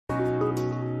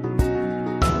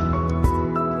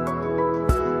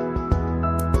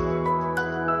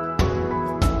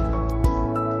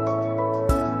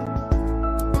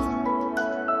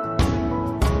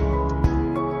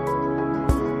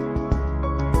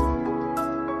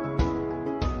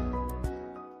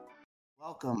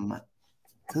welcome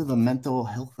to the Mental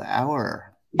Health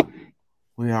Hour.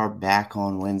 We are back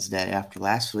on Wednesday. After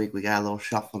last week, we got a little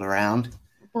shuffled around,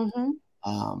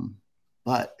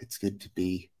 but it's good to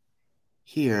be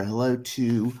here. Hello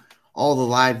to all the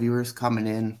live viewers coming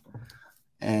in,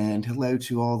 and hello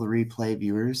to all the replay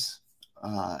viewers.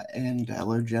 And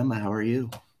hello, Gemma. How are you?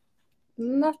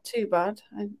 Not too bad.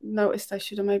 I noticed I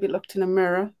should have maybe looked in a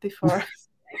mirror before.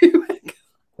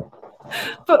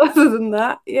 But other than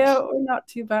that, yeah, we're not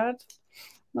too bad.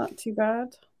 Not too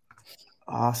bad.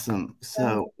 Awesome.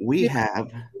 So we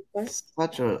have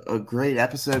such a great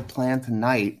episode planned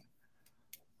tonight.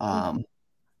 I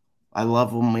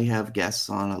love when we have guests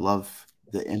on. I love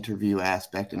the interview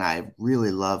aspect, and I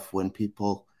really love when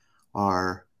people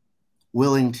are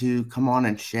willing to come on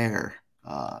and share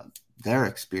their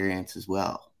experience as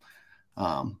well.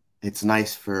 It's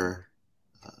nice for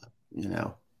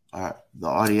the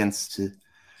audience to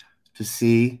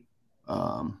see,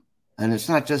 and it's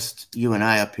not just you and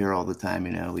I up here all the time.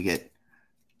 We get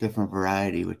different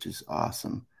variety, which is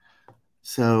awesome.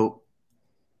 So,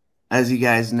 as you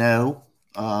guys know,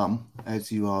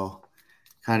 as you all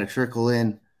kind of trickle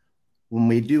in, when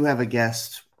we do have a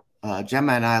guest,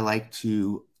 Gemma and I like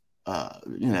to,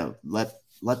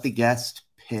 let the guest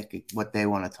pick what they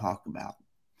want to talk about.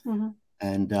 Mm-hmm.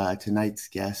 And tonight's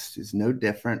guest is no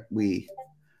different. We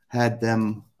had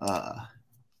them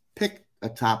pick a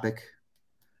topic.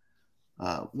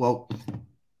 Well,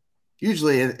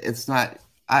 usually it's not.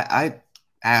 I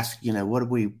ask, what do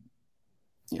we,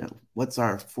 what's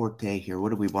our forte here? What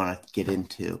do we want to get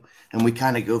into? And we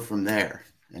kind of go from there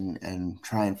and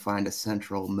try and find a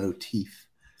central motif.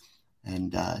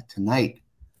 And tonight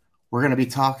we're going to be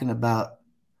talking about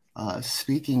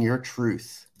speaking your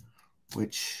truth,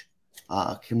 which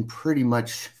can pretty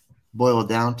much boil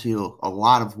down to a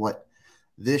lot of what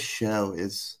this show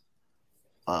is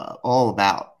all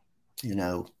about.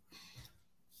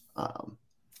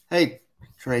 Hey,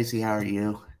 Tracy, how are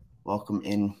you? Welcome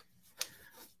in.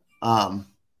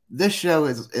 This show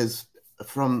is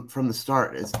from the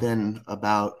start has been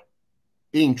about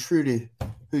being true to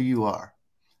who you are,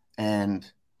 and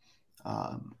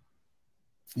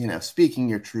speaking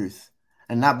your truth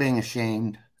and not being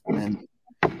ashamed, and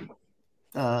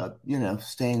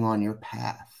staying on your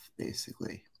path,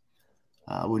 basically.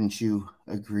 Wouldn't you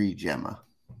agree, Gemma?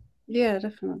 Yeah,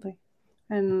 definitely.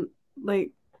 And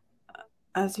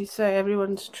as you say,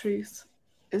 everyone's truth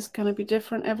is going to be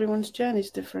different. Everyone's journey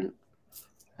is different.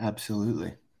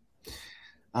 Absolutely.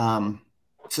 So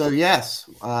yes,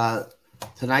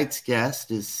 tonight's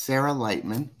guest is Sarah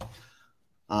Lightman.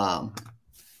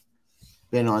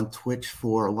 Been on Twitch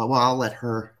for well, I'll let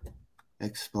her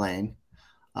explain.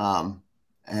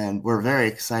 And we're very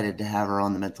excited to have her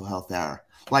on the Mental Health Hour.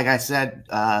 Like I said,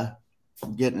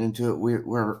 getting into it,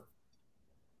 we're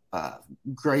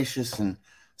gracious and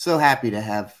so happy to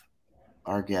have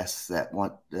our guests that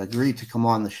agree to come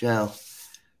on the show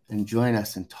and join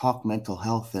us and talk mental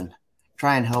health and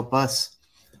try and help us,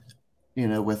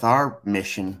 with our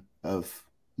mission of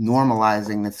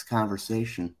normalizing this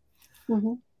conversation.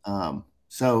 Mm-hmm.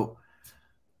 So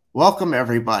welcome,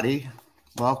 everybody.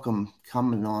 Welcome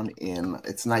coming on in.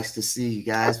 It's nice to see you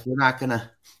guys. We're not going to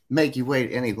make you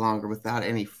wait any longer. Without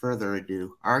any further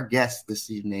ado, our guest this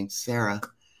evening, Sarah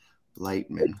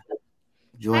Lightman,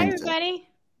 joins us. Hi, everybody.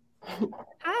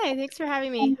 Hi, thanks for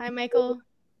having me. Hi, Michael.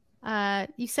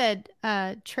 You said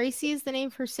Tracy is the name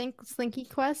for Slinky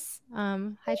Quests.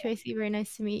 Hi, Tracy. Very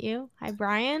nice to meet you. Hi,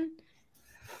 Brian.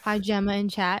 Hi, Gemma in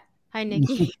chat. Hi,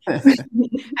 Nikki.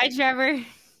 Hi, Trevor.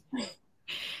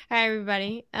 Hi,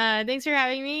 everybody. Thanks for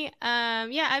having me.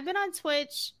 Yeah, I've been on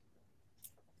Twitch.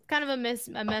 Kind of a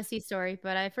messy story,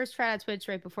 but I first tried out Twitch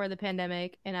right before the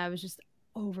pandemic, and I was just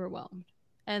overwhelmed.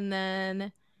 And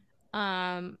then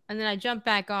I jumped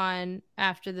back on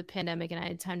after the pandemic, and I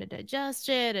had time to digest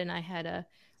it, and I had a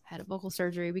vocal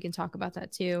surgery. We can talk about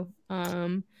that too.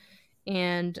 So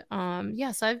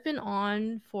I've been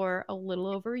on for a little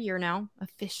over a year now,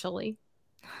 officially.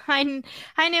 I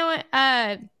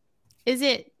know. Is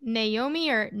it Naomi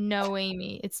or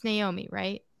Noemi? It's Naomi,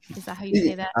 right? Is that how you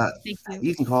say that? Thank you.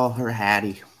 You can call her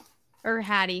Hattie. Or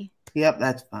Hattie. Yep,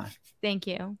 that's fine. Thank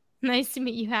you. Nice to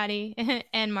meet you, Hattie,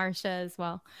 and Marcia as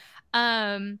well. So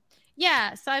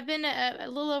I've been a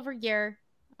little over a year.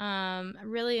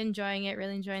 Really enjoying it,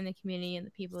 really enjoying the community and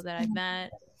the people that I've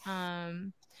met.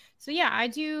 I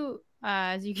do,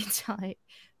 as you can tell,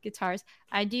 guitars.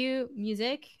 I do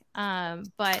music,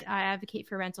 but I advocate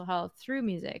for mental health through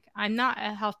music. I'm not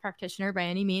a health practitioner by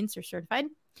any means or certified.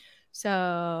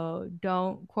 So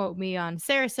don't quote me on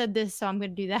Sarah said this, so I'm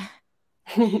going to do that.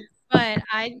 but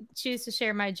I choose to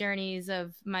share my journeys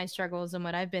of my struggles and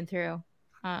what I've been through,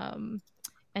 and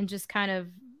just kind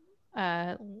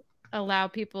of allow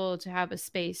people to have a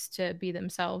space to be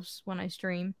themselves when I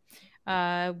stream,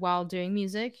 while doing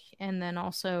music, and then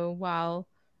also while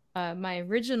my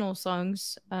original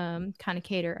songs kind of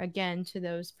cater again to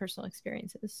those personal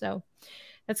experiences. So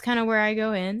that's kind of where I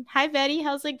go in. Hi, Betty.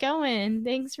 How's it going?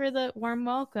 Thanks for the warm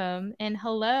welcome. And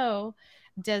hello,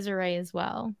 Desiree, as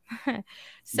well.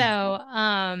 So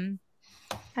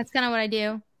that's kind of what I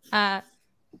do.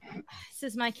 This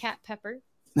is my cat, Pepper.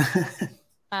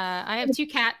 I have 2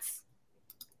 cats.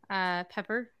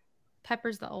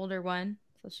 Pepper's the older one.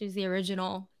 So she's the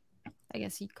original, I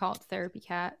guess you'd call it, therapy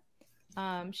cat.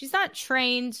 She's not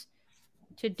trained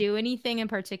to do anything in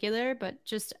particular, but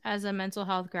just as a mental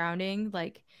health grounding,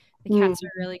 like the cats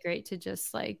are really great to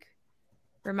just like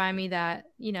remind me that,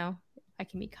 you know, I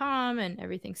can be calm and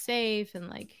everything's safe, and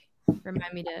like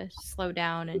remind me to slow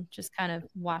down and just kind of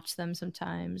watch them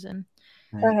sometimes. And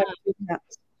I have 2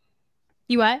 cats.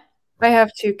 You what? I have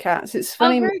 2 cats. It's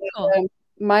funny. Oh, very cool.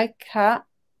 My cat,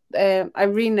 I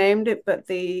renamed it, but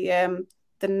the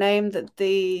name that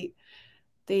the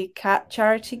cat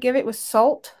charity gave it was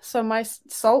Salt. So my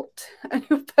Salt and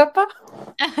your Pepper.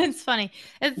 It's funny.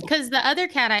 It's because the other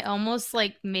cat I almost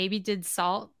like maybe did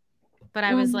Salt, but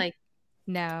I was like,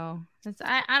 no,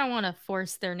 I don't want to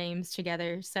force their names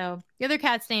together. So the other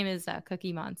cat's name is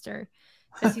Cookie Monster,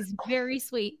 because he's very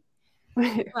sweet,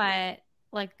 but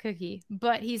like Cookie.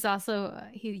 But he's also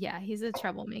he's a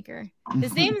troublemaker.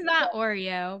 His name's not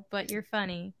Oreo, but you're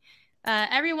funny.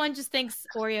 Everyone just thinks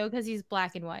Oreo because he's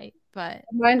black and white, but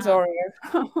mine's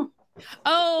Oreo.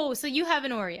 Oh, so you have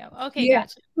an Oreo. Okay, Yeah.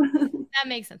 gotcha. That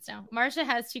makes sense now. Marsha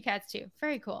has 2 cats too.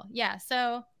 Very cool. Yeah.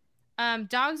 So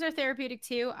dogs are therapeutic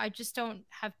too.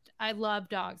 I love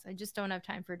dogs. I just don't have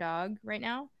time for dog right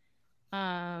now.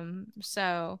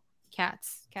 So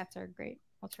cats are a great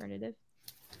alternative.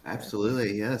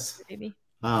 Absolutely, yes. Baby.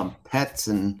 Pets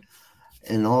and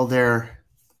all their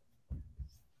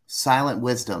silent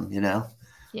wisdom, you know.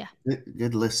 Yeah.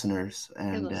 Good listeners,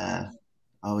 and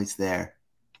always there.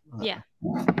 Yeah.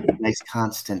 Nice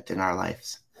constant in our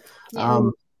lives.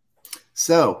 Yeah.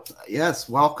 So yes,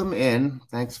 welcome in.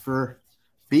 Thanks for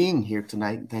being here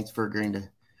tonight, and thanks for agreeing to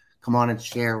come on and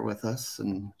share with us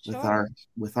and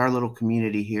with our little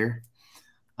community here.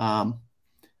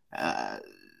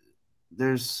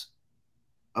 There's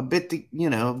a bit to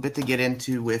get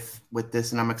into with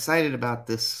this, and I'm excited about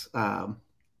this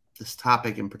this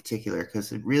topic in particular,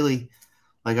 because it really,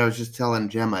 like I was just telling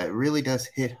Gemma, it really does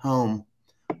hit home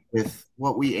with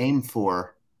what we aim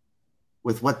for,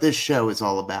 with what this show is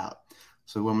all about.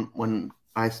 So when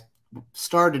I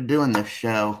started doing this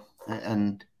show,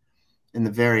 and in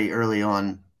the very early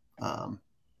on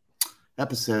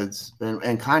episodes,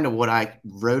 and kind of what I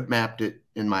roadmapped it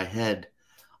in my head,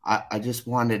 I just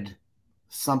wanted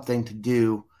something to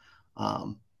do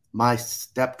my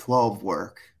step 12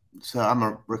 work. So I'm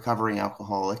a recovering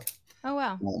alcoholic. Oh,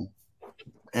 wow.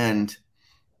 And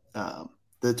the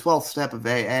 12th step of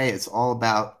AA is all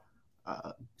about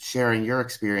sharing your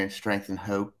experience, strength, and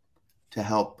hope to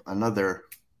help another,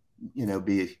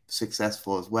 be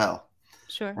successful as well.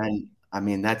 Sure. And I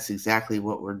mean, that's exactly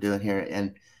what we're doing here.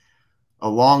 And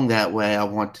along that way, I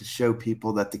want to show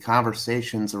people that the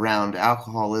conversations around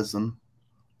alcoholism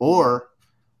or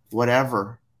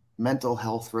whatever mental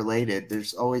health related,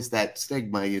 there's always that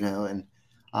stigma, and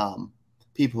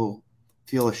people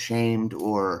feel ashamed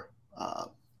or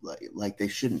like they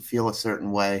shouldn't feel a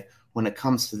certain way when it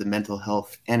comes to the mental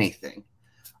health anything.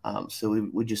 So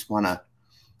we just want to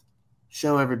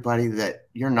show everybody that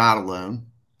you're not alone,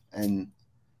 and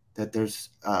that there's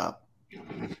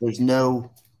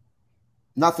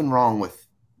nothing wrong with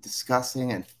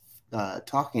discussing and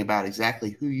talking about exactly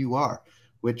who you are,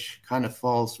 which kind of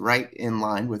falls right in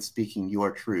line with speaking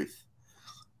your truth.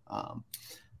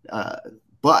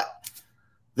 But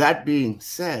that being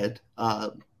said,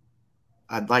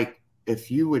 I'd like if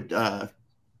you would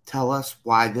tell us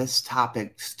why this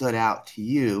topic stood out to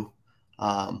you,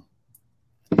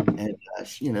 and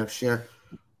share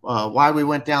why we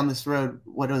went down this road.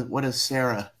 What does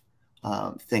Sarah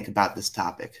think about this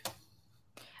topic?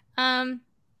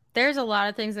 There's a lot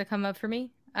of things that come up for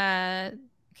me.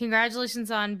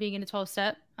 Congratulations on being in a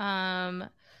 12-step. I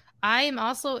am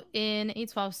also in a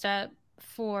 12-step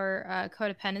for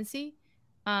codependency.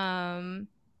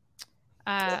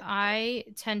 I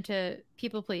tend to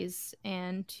people please,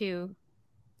 and to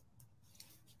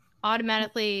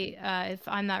automatically, if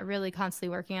I'm not really constantly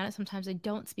working on it, sometimes I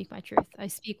don't speak my truth. I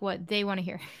speak what they want to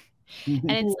hear. And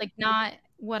it's like not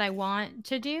what I want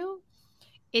to do.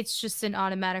 it's just an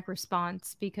automatic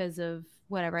response because of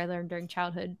whatever I learned during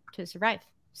childhood to survive.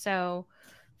 So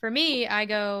for me, I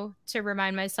go to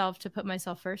remind myself to put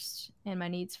myself first and my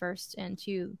needs first and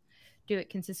to do it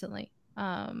consistently.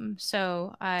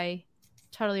 So I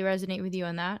totally resonate with you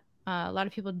on that. A lot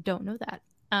of people don't know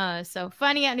that. So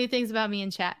finding out new things about me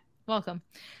in chat. Welcome.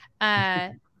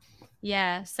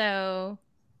 Yeah. So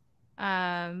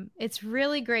it's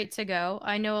really great to go.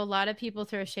 I know a lot of people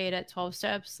throw shade at 12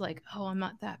 steps, like, oh, I'm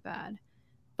not that bad.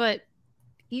 But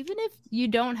even if you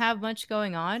don't have much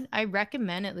going on, I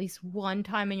recommend at least one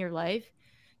time in your life,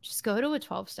 just go to a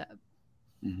 12 step.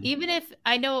 Mm-hmm. Even if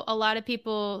I know a lot of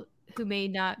people who may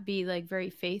not be like very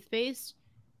faith-based,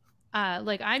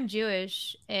 like I'm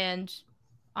Jewish and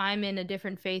I'm in a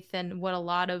different faith than what a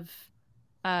lot of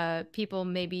people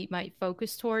maybe might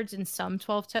focus towards in some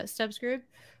 12 steps group.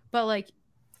 But like,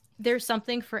 there's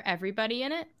something for everybody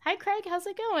in it. Hi, Craig. How's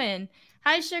it going?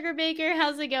 Hi, Sugar Baker.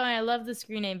 How's it going? I love the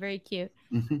screen name. Very cute.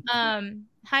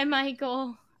 Hi,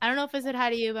 Michael. I don't know if I said hi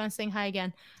to you, but I'm saying hi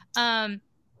again.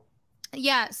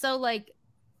 Yeah. So like,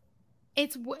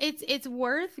 it's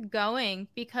worth going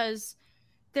because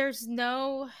there's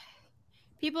no,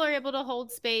 people are able to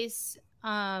hold space.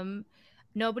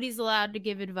 Nobody's allowed to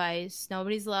give advice.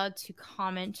 Nobody's allowed to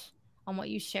comment on what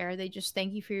you share. They just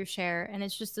thank you for your share. And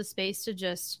it's just a space to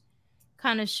just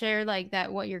kind of share like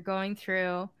that, what you're going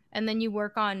through. And then you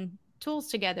work on tools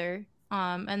together.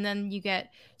 And then you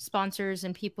get sponsors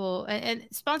and people, and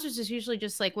sponsors is usually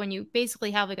just like when you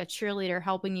basically have like a cheerleader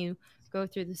helping you go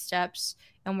through the steps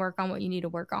and work on what you need to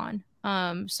work on.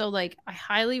 So like I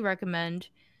highly recommend.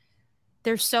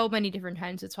 There's so many different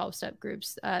kinds of 12-step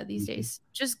groups these days.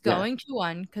 Just going to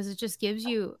one because it just gives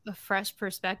you a fresh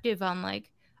perspective on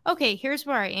like, okay, here's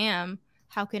where I am.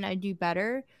 How can I do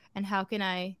better? And how can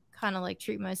I kind of like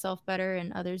treat myself better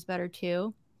and others better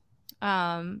too?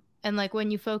 And like when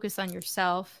you focus on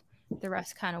yourself, the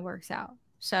rest kind of works out.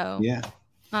 So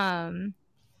so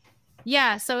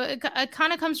it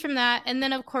kind of comes from that. And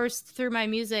then of course through my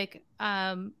music,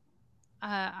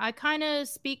 I kind of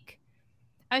speak.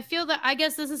 I feel that, I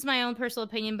guess this is my own personal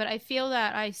opinion, but I feel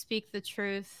that I speak the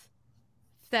truth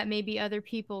that maybe other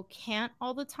people can't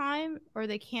all the time, or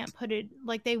they can't put it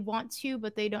like they want to,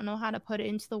 but they don't know how to put it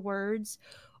into the words,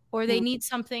 or they need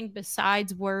something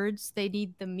besides words. They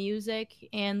need the music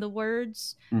and the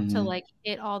words to like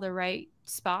hit all the right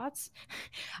spots.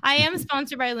 I am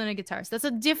sponsored by Luna Guitars. That's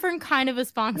a different kind of a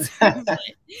sponsor.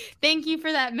 Thank you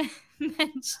for that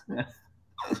mention.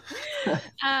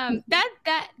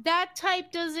 That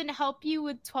type doesn't help you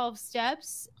with 12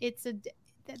 steps.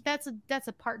 That's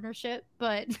a partnership,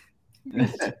 but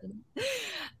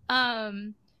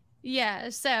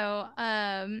so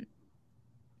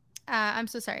I'm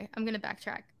so sorry. I'm gonna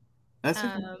backtrack. That's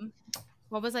okay.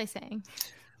 What was I saying?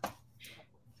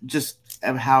 Just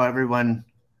how everyone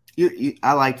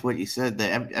I liked what you said,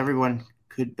 that everyone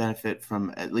could benefit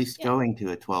from at least going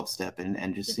to a 12-step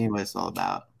and just seeing what it's all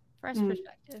about. Fresh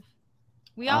perspective.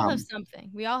 We all have something.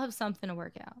 We all have something to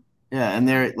work out. Yeah, and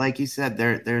there, like you said,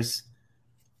 there's,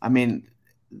 I mean,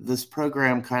 this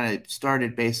program kind of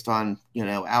started based on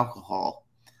alcohol,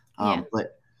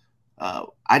 but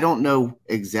I don't know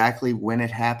exactly when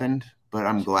it happened, but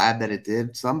I'm glad that it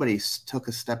did. Somebody took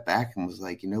a step back and was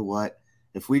like, you know what?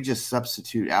 If we just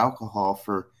substitute alcohol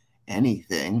for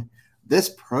anything, this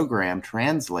program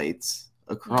translates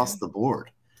across the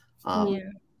board.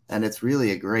 And it's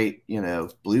really a great,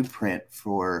 blueprint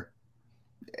for,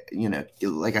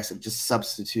 like I said, just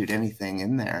substitute anything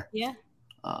in there. Yeah.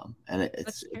 And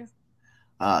it's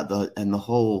the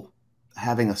whole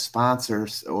having a sponsor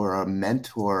or a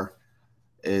mentor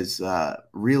is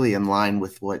really in line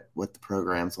with what the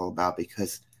program's all about,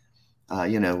 because,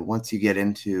 once you get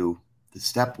into the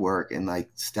step work, and like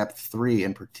step 3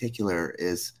 in particular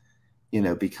is,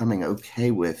 becoming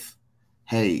okay with,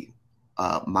 hey,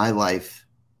 my life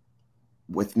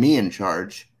with me in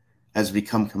charge has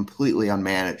become completely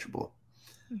unmanageable.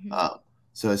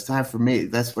 So it's time for me.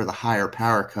 That's where the higher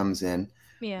power comes in.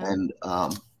 Yeah. And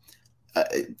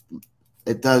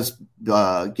it does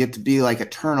get to be like a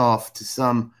turnoff to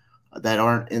some that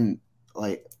aren't in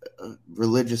like a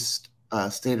religious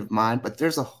state of mind. But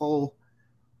there's a whole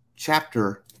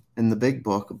chapter in the big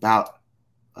book about,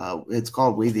 it's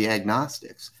called We the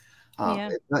Agnostics.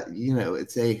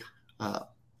 It's a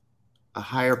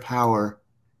higher power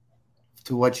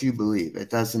to what you believe.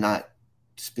 It does not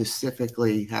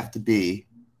specifically have to be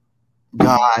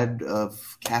God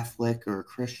of Catholic or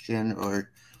Christian or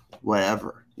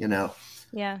whatever,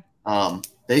 Yeah.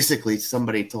 Basically,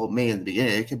 somebody told me in the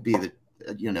beginning, it could be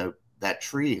that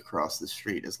tree across the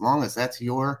street. As long as that's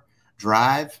your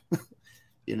drive,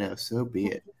 so be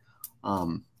it.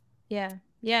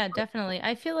 Yeah, definitely.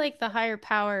 I feel like the higher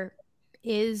power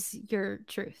is your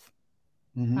truth.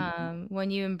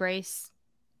 When you embrace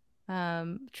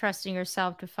trusting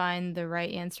yourself to find the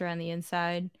right answer on the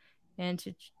inside and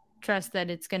to trust that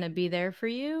it's going to be there for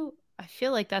you, I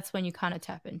feel like that's when you kind of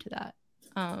tap into that,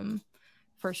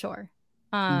 for sure.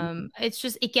 It's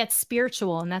just, it gets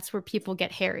spiritual, and that's where people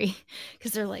get hairy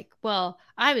because they're like, well,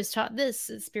 I was taught this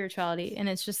is spirituality, and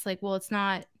it's just like, well, it's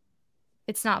not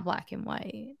black and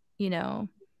white,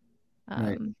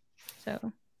 Right.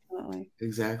 So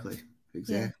exactly.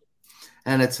 Yeah.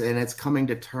 And it's coming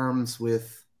to terms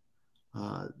with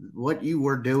what you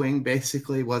were doing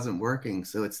basically wasn't working,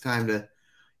 so it's time to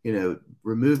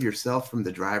remove yourself from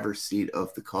the driver's seat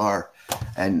of the car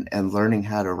and learning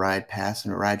how to ride pass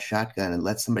and ride shotgun and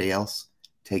let somebody else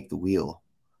take the wheel.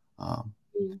 And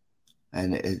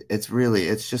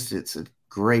it's a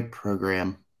great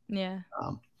program. Yeah.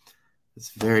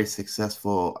 It's very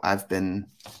successful. I've been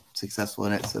successful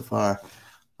in it so far.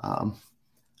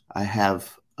 I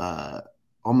have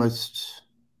almost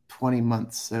 20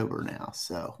 months sober now.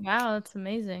 So wow, that's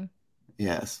amazing.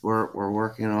 Yes, we're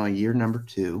working on year number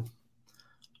 2,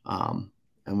 and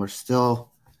we're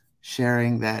still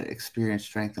sharing that experience,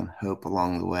 strength, and hope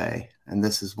along the way. And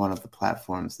this is one of the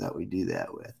platforms that we do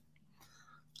that with.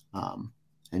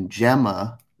 And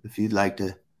Gemma, if you'd like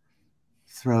to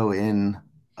throw in,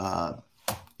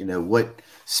 what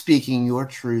speaking your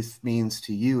truth means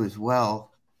to you as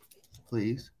well,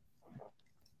 please.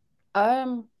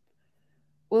 Well,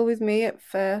 with me at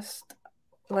first,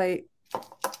 like,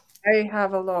 I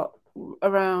have a lot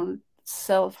around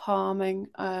self-harming.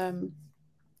 I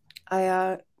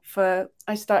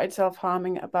started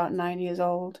self-harming at about 9 years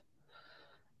old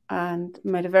and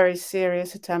made a very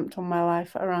serious attempt on my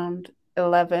life at around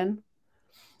 11.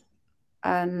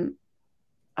 And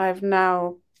I've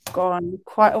now gone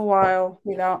quite a while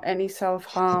without any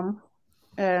self-harm.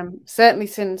 Certainly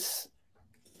since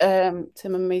Tim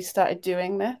and me started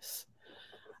doing this.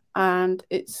 And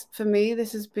for me,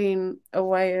 this has been a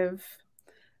way of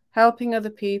helping other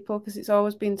people, because it's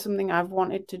always been something I've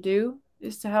wanted to do,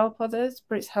 is to help others,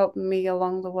 but it's helped me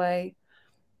along the way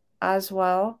as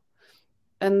well.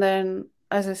 And then,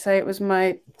 as I say, it was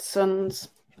my son's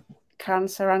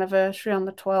cancer anniversary on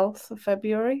the 12th of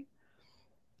February.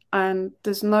 And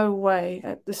there's no way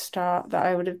at the start that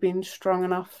I would have been strong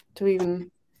enough to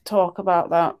even talk about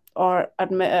that or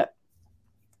admit it.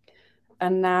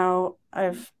 And now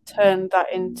I've turned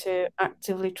that into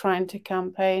actively trying to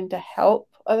campaign to help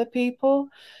other people.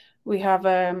 We have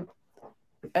a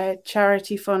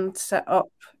charity fund set up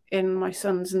in my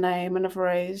son's name, and I've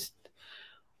raised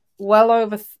well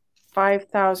over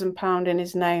 £5,000 in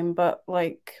his name, but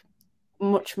like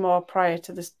much more prior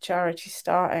to this charity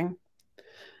starting.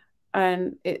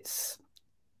 And it's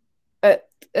at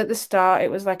the start,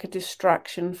 it was like a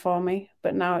distraction for me,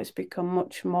 but now it's become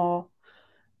much more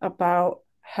about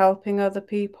helping other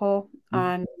people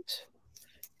and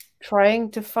trying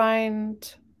to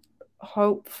find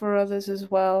hope for others as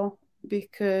well,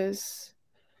 because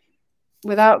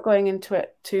without going into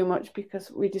it too much,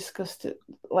 because we discussed it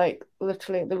like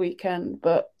literally at the weekend,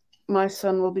 but my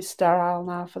son will be sterile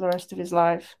now for the rest of his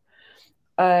life.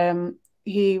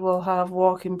 He will have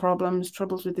walking problems,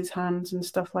 troubles with his hands and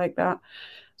stuff like that.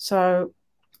 So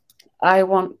I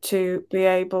want to be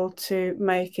able to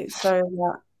make it so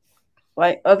that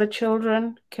like other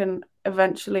children can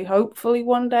eventually, hopefully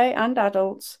one day, and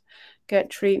adults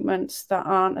get treatments that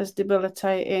aren't as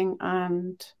debilitating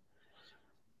and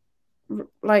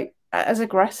like as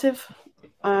aggressive,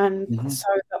 and so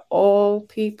that all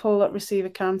people that receive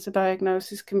a cancer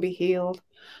diagnosis can be healed.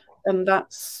 And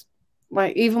that's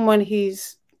like, even when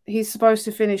he's supposed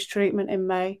to finish treatment in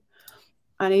May,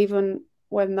 and even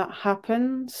when that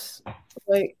happens,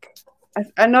 like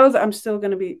I know that I'm still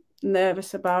going to be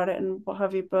nervous about it and what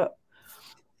have you, but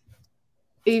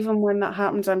even when that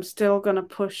happens, I'm still going to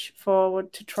push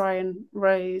forward to try and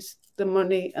raise the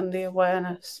money and the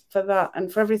awareness for that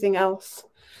and for everything else,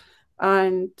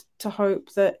 and to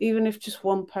hope that even if just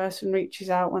one person reaches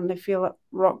out when they feel at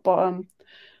rock bottom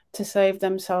to save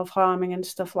them self-harming and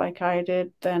stuff like I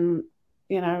did, then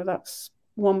that's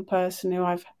one person who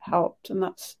I've helped. And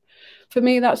that's, for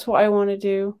me, that's what I want to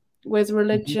do. With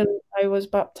religion, I was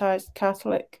baptized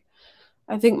Catholic.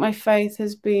 I think my faith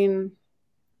has been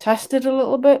tested a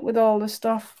little bit with all the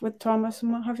stuff with Thomas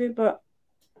and what have you, but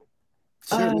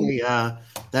certainly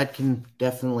that can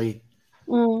definitely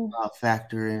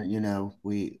factor in.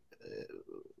 We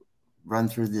run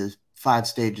through the 5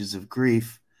 stages of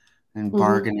grief, and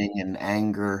bargaining and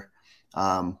anger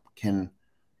can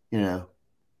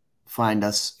find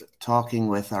us talking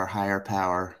with our higher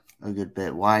power a good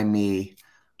bit. Why me?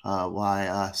 Why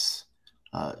us?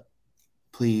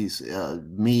 Please,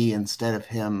 me instead of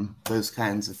him. Those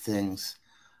kinds of things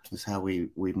is how we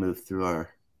move through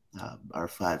our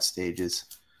 5 stages.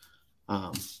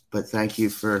 But thank you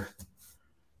for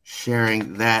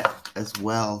sharing that as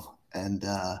well. And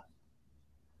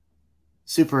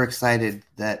super excited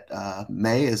that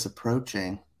May is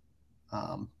approaching.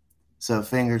 So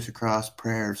fingers crossed,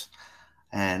 prayers,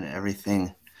 and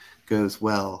everything goes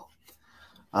well.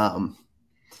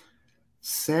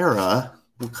 Sarah,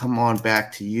 we'll come on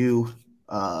back to you.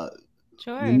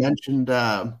 Sure. You mentioned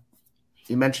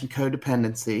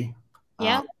codependency.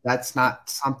 Yeah. That's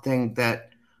not something that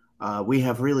we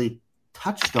have really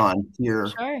touched on here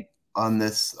on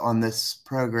this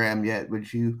program yet.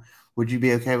 Would you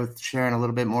be okay with sharing a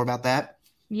little bit more about that?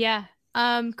 Yeah.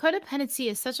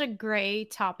 Codependency is such a gray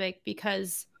topic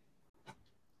because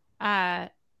I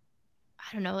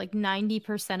don't know, like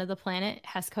 90% of the planet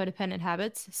has codependent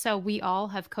habits. So we all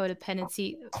have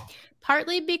codependency,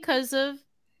 partly because of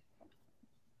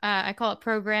I call it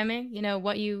programming,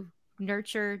 what you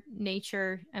nurture,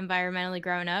 nature, environmentally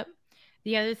growing up.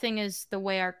 The other thing is the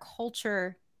way our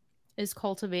culture is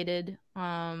cultivated.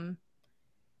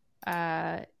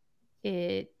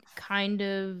 It kind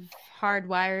of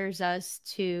hardwires us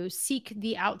to seek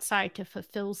the outside to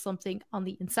fulfill something on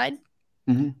the inside.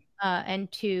 Mm-hmm.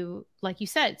 And to, like you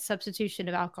said, substitution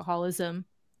of alcoholism.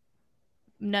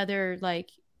 Another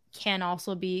can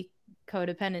also be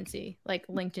codependency,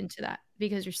 linked into that,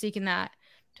 because you're seeking that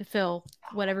to fill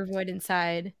whatever void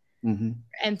inside,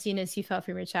 emptiness you felt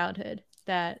from your childhood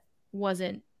that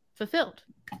wasn't fulfilled.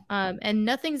 And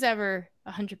nothing's ever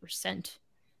 100%.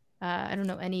 I don't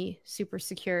know any super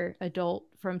secure adult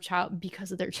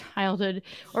because of their childhood,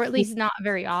 or at least not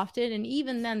very often. And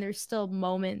even then, there's still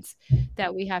moments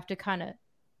that we have to kind of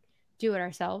do it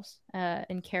ourselves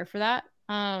and care for that.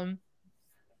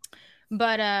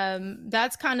 But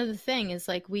that's kind of the thing, is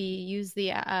we use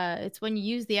it's when you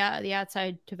use the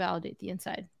outside to validate the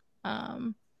inside.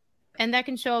 And that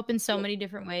can show up in so many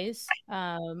different ways.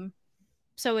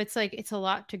 So it's a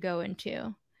lot to go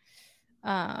into.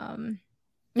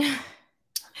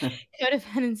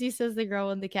 Codependency, says the girl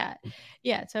and the cat.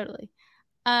 Yeah, totally.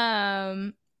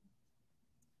 The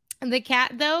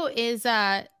cat, though, is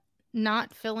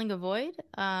not filling a void.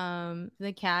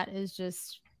 The cat is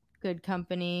just good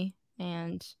company,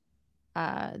 and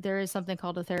there is something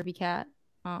called a therapy cat.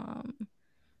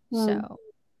 So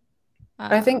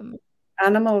I think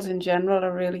animals in general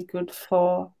are really good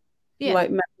for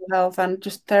mental health and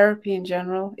just therapy in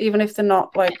general, even if they're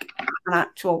not an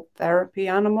actual therapy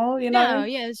animal, No,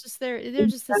 yeah, it's just they're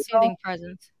just a soothing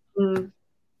presence.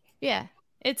 Yeah,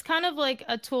 it's kind of like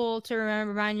a tool to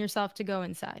remind yourself to go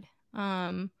inside.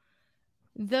 The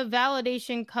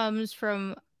validation comes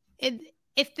from it.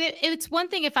 It's one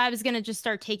thing if I was gonna just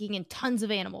start taking in tons of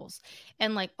animals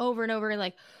and over and over,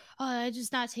 oh, I'm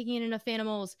just not taking in enough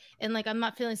animals, and I'm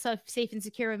not feeling so safe and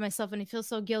secure with myself, and I feel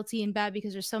so guilty and bad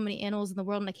because there's so many animals in the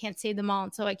world and I can't save them all,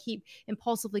 and so I keep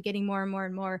impulsively getting more and more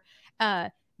and more.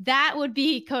 That would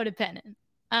be codependent.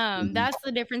 That's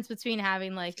the difference between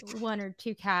having 1 or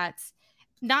 2 cats.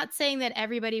 Not saying that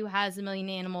everybody who has a million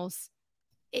animals.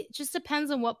 It just depends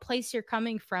on what place you're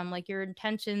coming from, your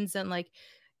intentions and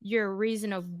your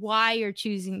reason of why you're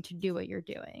choosing to do what you're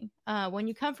doing. When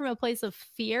you come from a place of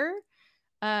fear,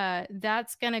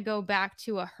 that's going to go back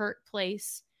to a hurt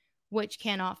place, which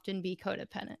can often be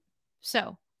codependent.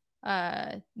 So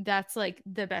that's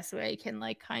the best way I can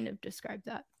kind of describe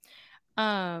that.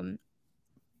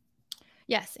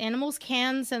 Yes, animals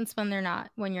can sense when you're not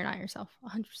yourself.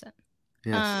 100%.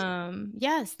 Yes.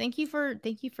 Yes. Thank you for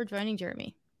joining,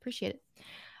 Jeremy. Appreciate it.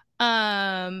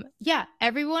 Yeah,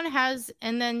 everyone has,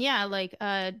 and then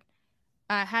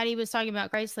Hattie was talking about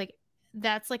Christ,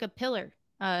 that's a pillar.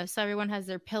 So everyone has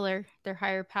their pillar, their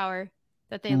higher power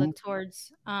that they look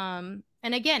towards. And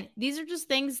again, these are just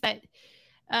things that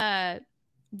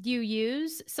you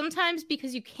use sometimes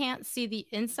because you can't see the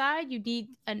inside. You need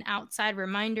an outside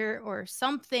reminder or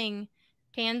something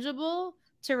tangible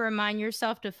to remind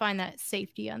yourself to find that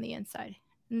safety on the inside.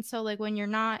 And so when you're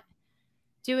not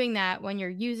doing that, when you're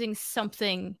using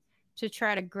something to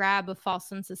try to grab a false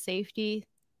sense of safety,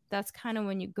 that's kind of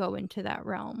when you go into that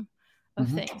realm of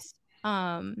things.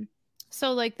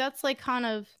 So that's kind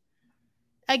of,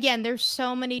 again, there's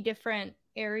so many different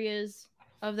areas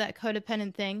of that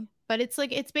codependent thing, but it's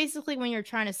it's basically when you're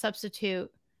trying to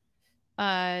substitute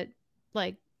not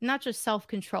just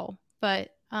self-control,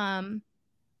 but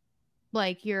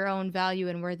your own value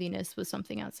and worthiness with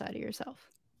something outside of yourself.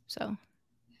 So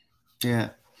yeah,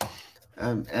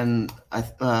 And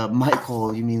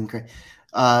Michael, you mean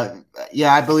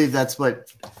yeah, I believe that's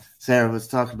what Sarah was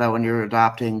talking about when you're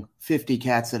adopting 50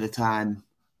 cats at a time.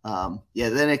 Yeah,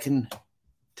 then it can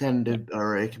tend to,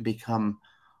 or it can become,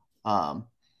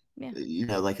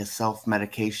 like a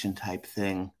self-medication type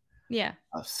thing. Yeah.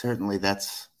 Certainly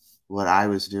that's what I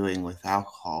was doing with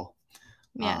alcohol.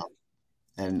 Yeah.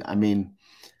 And I mean,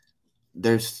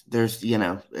 there's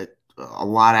a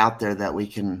lot out there that we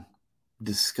can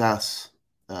discuss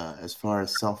as far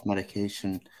as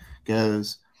self-medication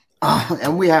goes.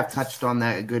 And we have touched on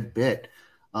that a good bit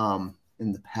in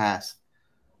the past.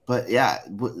 But yeah,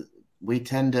 we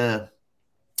tend to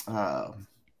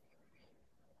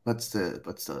what's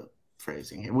the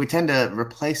phrasing here? We tend to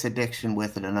replace addiction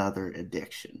with another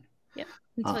addiction. Yep.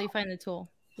 Until you find the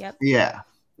tool. Yep. Yeah.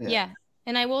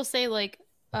 And I will say, like,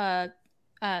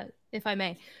 if I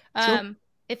may, Sure.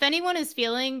 if anyone is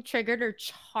feeling triggered or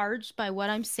charged by what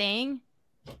I'm saying,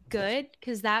 good,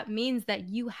 because that means that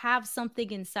you have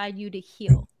something inside you to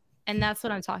heal. And that's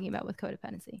what I'm talking about with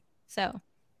codependency. So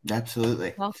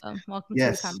absolutely. Welcome to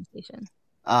the conversation.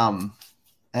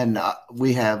 And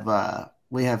we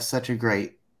have such a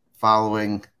great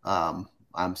following.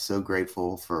 I'm so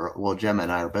grateful for, Gemma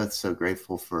and I are both so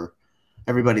grateful for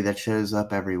everybody that shows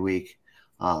up every week.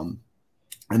 And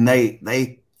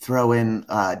they throw in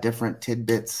different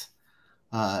tidbits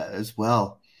as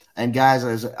well. And guys,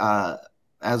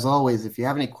 as always, if you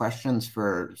have any questions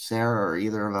for Sarah or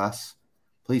either of us,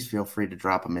 please feel free to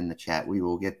drop them in the chat. We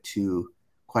will get to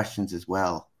questions as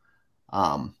well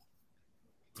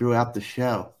throughout the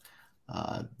show.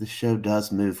 The show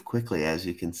does move quickly, as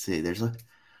you can see. There's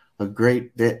a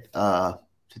great bit to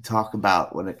talk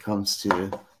about when it comes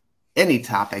to any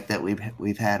topic that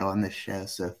we've had on this show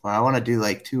so far. I want to do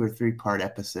like 2 or 3 part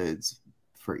episodes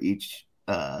for each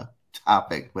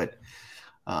topic, but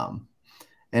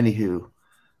anywho,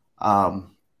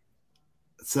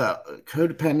 so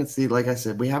codependency, like I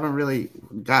said, we haven't really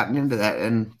gotten into that,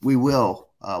 and we will.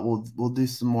 We'll do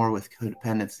some more with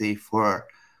codependency for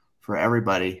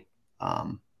everybody,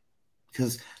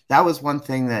 because that was one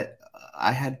thing that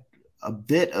I had a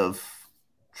bit of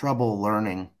trouble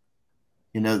learning.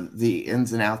 The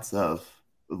ins and outs of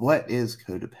what is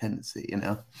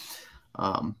codependency.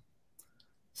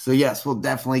 So yes, we'll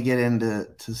definitely get into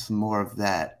some more of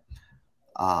that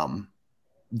down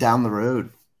the road.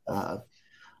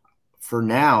 For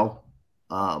now,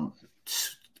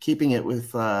 keeping it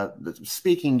with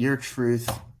speaking your truth.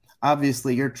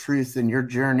 Obviously, your truth and your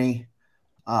journey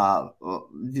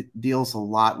deals a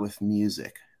lot with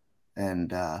music.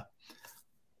 And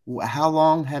how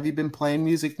long have you been playing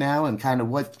music now, and kind of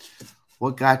what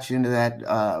got you into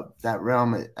that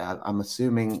realm? I'm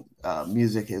assuming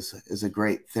music is a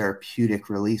great therapeutic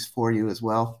release for you as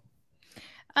well.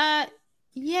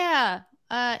 Yeah.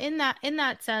 In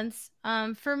that sense,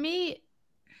 for me,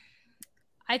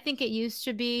 I think it used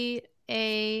to be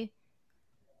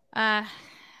I'm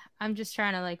just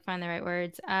trying to like find the right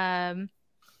words.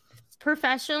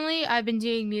 Professionally, I've been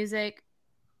doing music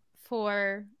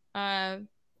for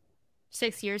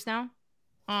 6 years now.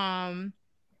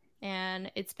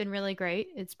 And it's been really great.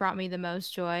 It's brought me the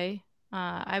most joy.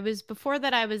 Before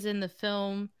that, I was in the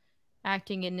film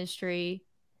acting industry.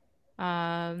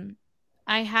 I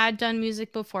had done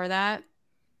music before that.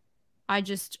 I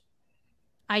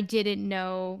didn't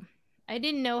know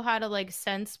how to like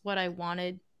sense what I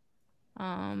wanted.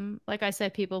 Like I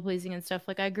said, people pleasing and stuff.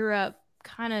 Like I grew up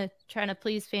kind of trying to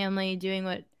please family, doing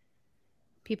what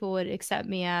people would accept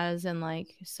me as, and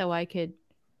like so I could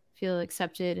feel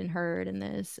accepted and heard in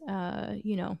this,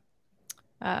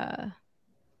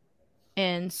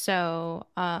 and so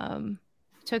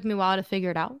it took me a while to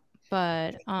figure it out,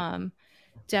 but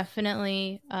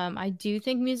definitely I do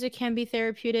think music can be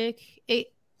therapeutic.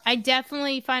 I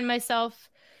definitely find myself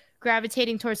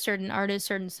gravitating towards certain artists,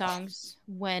 certain songs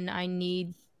when I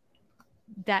need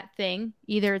that thing.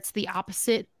 Either it's the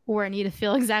opposite, or I need to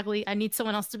feel I need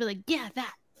someone else to be like, yeah,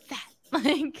 that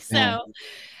like, so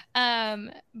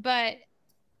but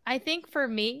I think for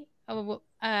me,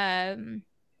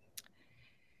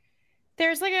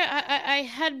 there's like I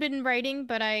had been writing,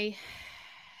 but I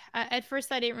at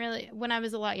first I didn't really, when I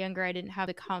was a lot younger, I didn't have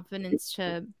the confidence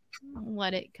to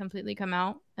let it completely come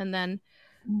out. And then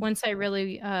once I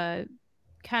really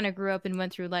kind of grew up and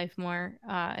went through life more,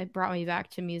 it brought me back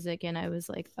to music, and I was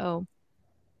like, oh,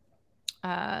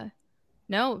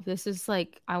 no, this is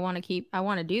like, I want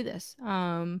to do this.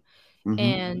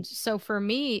 And so for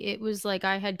me, it was like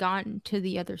I had gotten to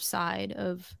the other side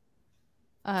of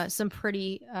some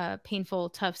pretty painful,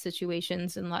 tough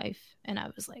situations in life. And I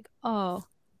was like, oh,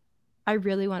 I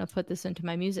really want to put this into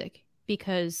my music,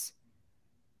 because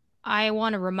I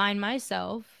want to remind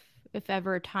myself if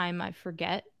ever a time I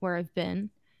forget where I've been,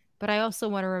 but I also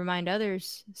want to remind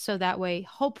others so that way,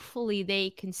 hopefully they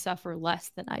can suffer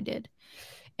less than I did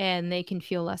and they can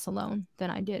feel less alone than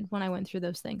I did when I went through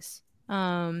those things.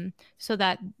 So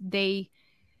that they,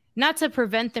 not to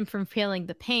prevent them from feeling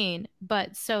the pain,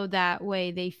 but so that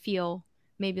way they feel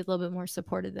maybe a little bit more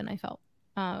supported than I felt.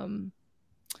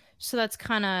 So that's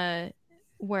kind of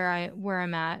where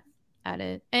I'm at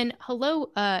it. And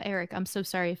hello, Eric. I'm so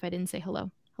sorry if I didn't say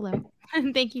hello. Hello.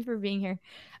 Thank you for being here.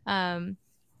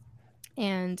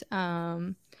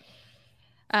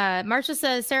 Marsha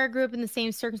says, Sarah grew up in the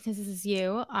same circumstances as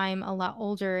you. I'm a lot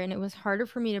older, and it was harder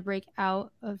for me to break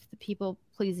out of the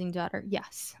people-pleasing daughter.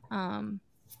 Yes.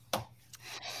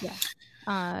 Yeah.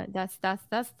 That's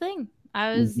the thing.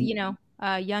 I was,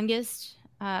 youngest,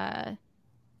 and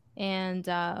I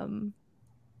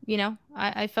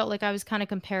felt like I was kind of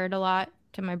compared a lot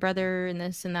to my brother and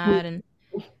this and that, and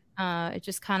it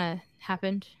just kind of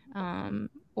happened.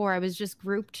 Or I was just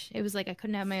grouped. It was like I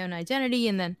couldn't have my own identity,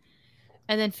 and then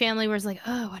family was like,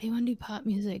 oh, why do you want to do pop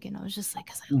music? And I was just like,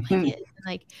 because I don't like it. And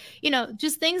like,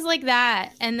 just things like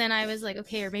that. And then I was like,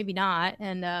 okay, or maybe not.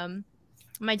 And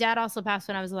my dad also passed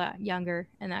when I was a lot younger,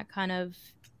 and that kind of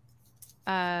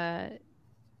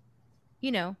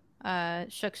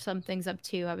shook some things up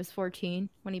too. I was 14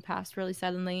 when he passed really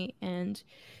suddenly, and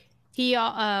he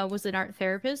was an art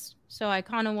therapist, so I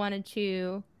kind of wanted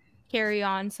to carry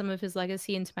on some of his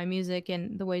legacy into my music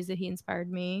and the ways that he inspired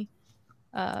me.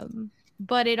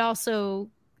 But it also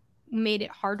made it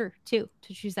harder too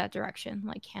to choose that direction.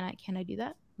 Like, can I do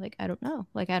that? Like, I don't know.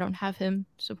 Like, I don't have him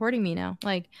supporting me now.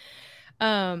 Like,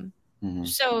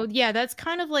 so yeah, that's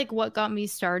kind of like what got me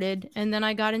started. And then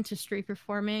I got into street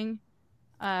performing.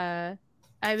 I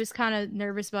was kind of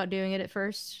nervous about doing it at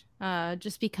first,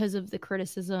 just because of the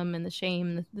criticism and the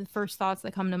shame, the first thoughts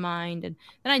that come to mind. And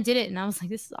then I did it, and I was like,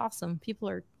 this is awesome. I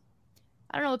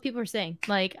don't know what people are saying.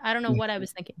 Like, I don't know what I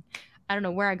was thinking. I don't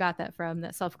know where I got that from,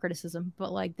 that self-criticism,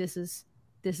 but like, this is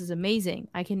amazing.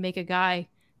 I can make a guy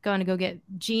going to go get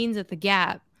jeans at the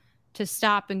Gap to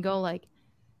stop and go like,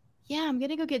 yeah, I'm going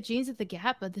to go get jeans at the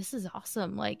Gap, but this is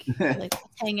awesome. Like let's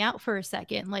hang out for a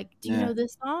second. Like, do you know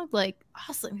this song? Like,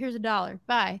 awesome. Here's $1.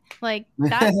 Bye. Like,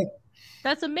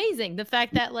 that's amazing. The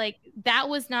fact that like that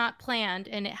was not planned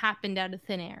and it happened out of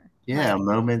thin air. Yeah, like, a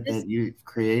moment that you've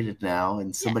created now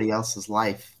in somebody else's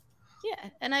life. Yeah,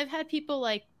 and I've had people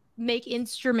like make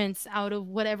instruments out of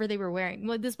whatever they were wearing.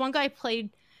 Well, this one guy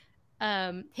played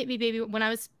Hit Me Baby when I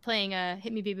was playing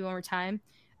Hit Me Baby One More Time.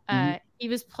 He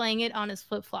was playing it on his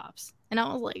flip-flops, and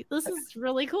I was like, this is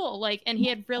really cool. Like, and he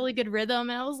had really good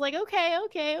rhythm, and I was like, okay.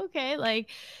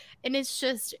 Like, and it's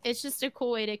just a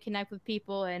cool way to connect with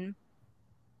people and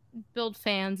build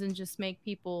fans and just make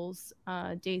people's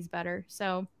days better.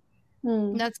 So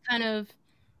that's kind of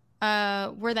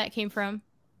where that came from.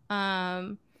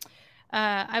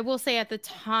 I will say at the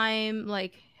time,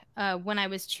 like when I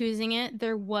was choosing it,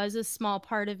 there was a small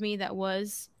part of me that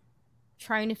was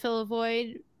trying to fill a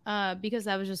void because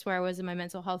that was just where I was in my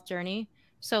mental health journey.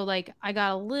 So like I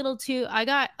got a little too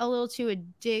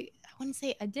addicted. I wouldn't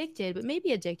say addicted, but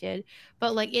maybe addicted,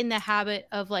 but like in the habit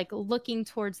of like looking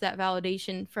towards that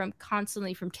validation from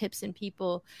tips and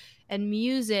people and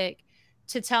music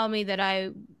to tell me that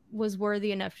I was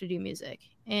worthy enough to do music.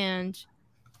 And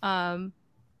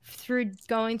through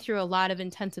going through a lot of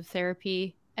intensive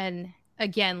therapy and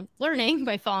again learning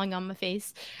by falling on my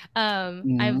face,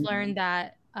 I've learned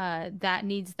that that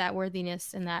needs that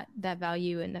worthiness and that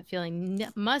value and that feeling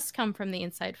must come from the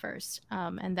inside first,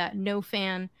 and that no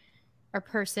fan or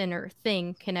person or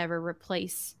thing can ever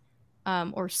replace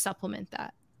or supplement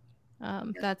that.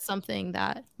 That's something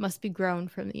that must be grown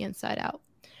from the inside out.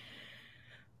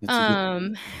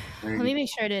 Let me make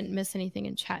sure I didn't miss anything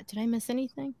in chat. Did I miss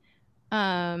anything?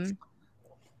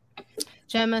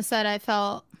 Gemma said I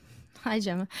felt, hi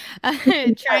Gemma,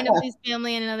 trying to please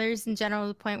family and others in general to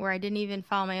the point where I didn't even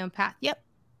follow my own path. Yep,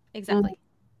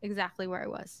 exactly where I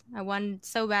was. I wanted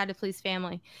so bad to please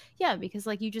family. Yeah, because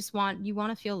like you want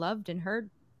to feel loved and heard.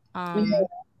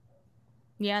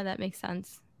 Yeah, that makes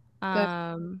sense.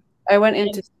 I went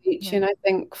into teaching, I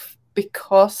think,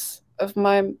 because of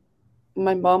my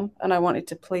mom, and I wanted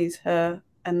to please her.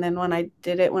 And then when I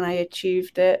did it, when I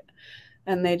achieved it,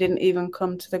 and they didn't even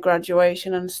come to the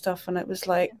graduation and stuff, and it was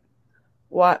like,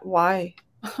 why? Why?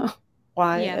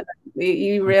 Yeah.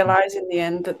 You realize in the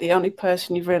end that the only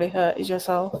person you've really hurt is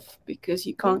yourself, because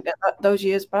you can't get those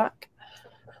years back.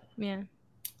 Yeah.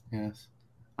 Yes.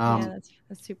 Yeah,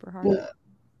 that's super hard.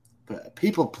 But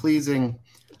people pleasing,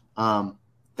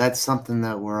 that's something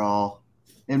that we're all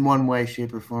in one way,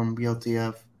 shape, or form guilty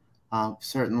of.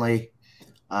 Certainly,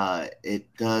 it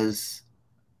does.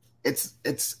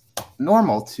 It's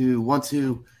normal to want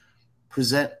to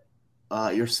present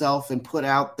yourself and put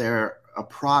out there a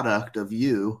product of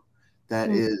you that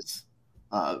is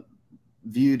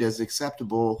viewed as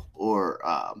acceptable, or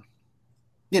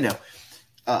you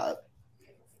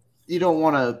don't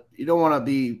want to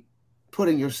be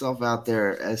putting yourself out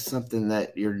there as something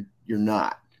that you're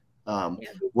not.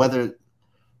 Whether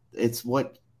it's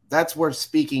that's where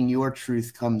speaking your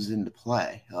truth comes into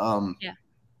play.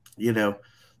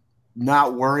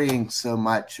 Not worrying so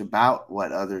much about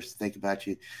what others think about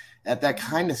you. That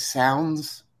kind of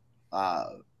sounds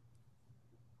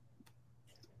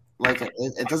like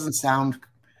it doesn't sound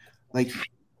like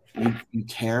you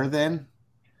care then.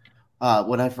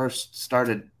 When I first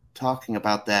started talking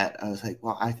about that, I was like,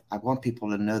 well, I want people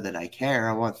to know that I care.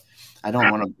 I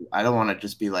don't want to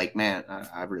just be like, man,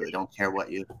 I really don't care what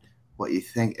you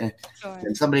think. And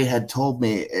somebody had told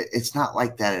me it's not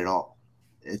like that at all.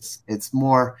 It's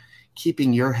more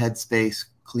keeping your headspace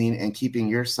clean and keeping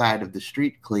your side of the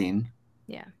street clean.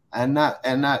 Yeah. And not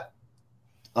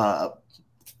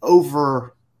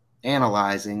over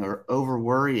analyzing or over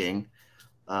worrying,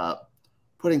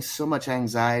 putting so much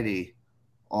anxiety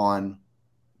on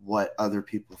what other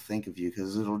people think of you,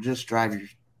 because it'll just drive you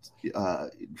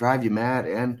mad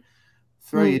and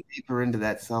throw you deeper into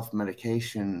that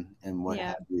self-medication and what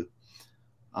have you.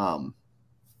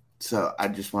 So I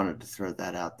just wanted to throw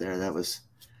that out there. That was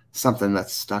something that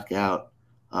stuck out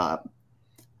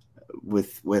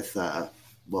with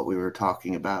what we were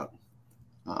talking about,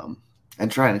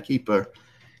 and trying to keep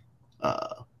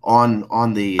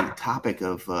on the topic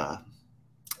of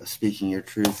speaking your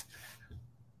truth.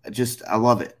 I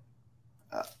love it.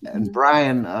 And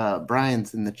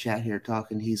Brian's in the chat here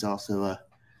talking. He's also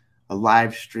a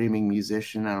live streaming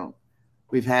musician.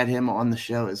 We've had him on the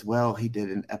show as well. He did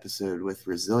an episode with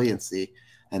resiliency,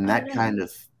 and that kind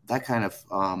of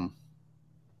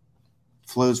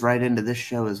flows right into this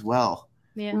show as well.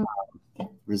 Yeah.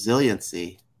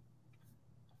 Resiliency.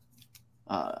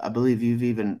 I believe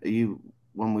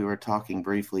when we were talking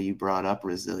briefly, you brought up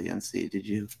resiliency. Did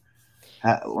you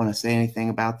want to say anything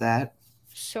about that?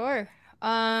 Sure.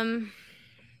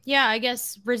 Yeah, I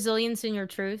guess resilience in your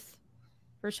truth,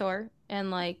 for sure.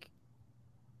 And like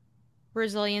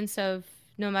resilience of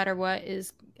no matter what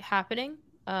is happening,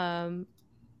 to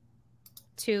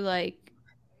like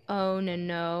own and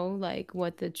know like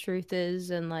what the truth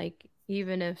is, and like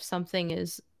even if something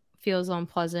feels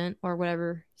unpleasant or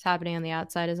whatever is happening on the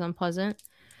outside is unpleasant,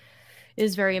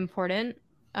 is very important.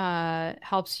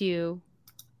 Helps you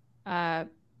kind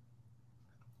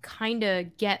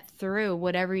of get through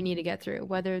whatever you need to get through,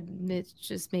 whether it's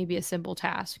just maybe a simple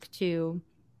task to,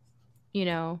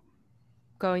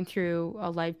 going through a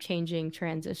life-changing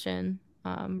transition.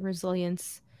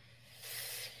 Resilience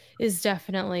is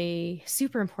definitely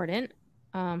super important.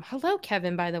 Hello,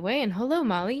 Kevin, by the way, and hello,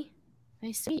 Molly.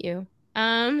 Nice to meet you.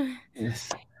 Yes.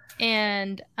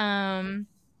 And Ryan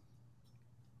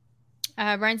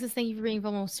says, thank you for being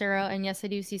vulnerable, Sarah. And yes, I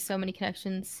do see so many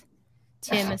connections.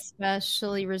 Tim,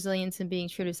 especially resilience and being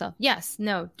true to yourself. Yes,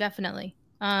 no, definitely.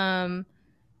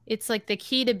 It's like the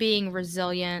key to being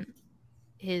resilient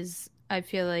is, I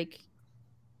feel like,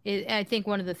 I think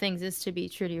one of the things is to be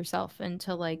true to yourself and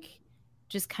to like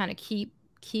just kind of keep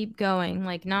going,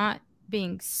 like not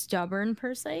being stubborn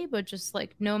per se, but just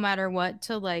like no matter what,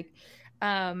 to like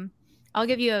I'll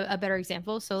give you a better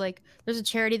example. So like there's a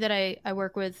charity that I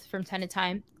work with from time to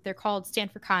time. They're called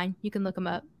Stand for Kind. You can look them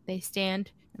up. They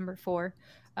stand for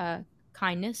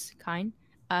kindness,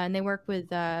 and they work with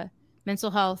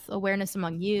mental health awareness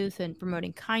among youth and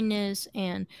promoting kindness.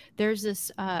 And there's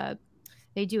this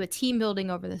they do a team building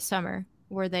over the summer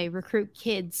where they recruit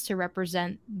kids to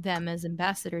represent them as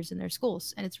ambassadors in their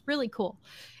schools. And it's really cool.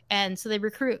 And so they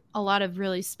recruit a lot of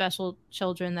really special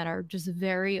children that are just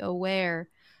very aware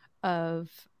of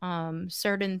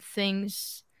certain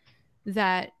things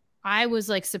that I was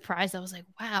like surprised. I was like,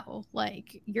 wow,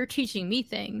 like you're teaching me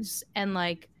things. And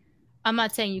like, I'm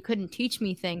not saying you couldn't teach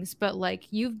me things, but like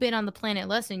you've been on the planet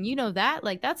less and you know that,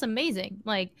 like, that's amazing.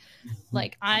 Like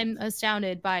I'm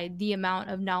astounded by the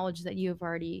amount of knowledge that you have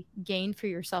already gained for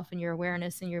yourself and your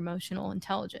awareness and your emotional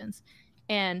intelligence.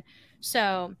 And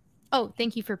so, oh,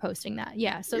 thank you for posting that.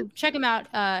 Yeah. So check them out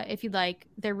if you'd like.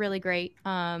 They're really great.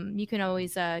 You can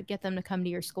always get them to come to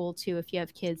your school too if you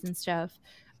have kids and stuff.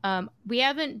 We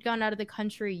haven't gone out of the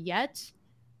country yet,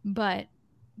 but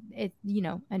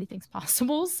anything's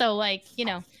possible. So like,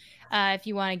 if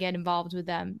you want to get involved with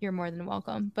them, you're more than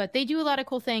welcome. But they do a lot of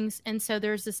cool things. And so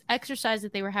there's this exercise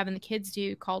that they were having the kids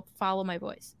do called Follow My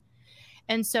Voice.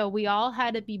 And so we all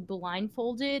had to be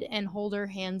blindfolded and hold our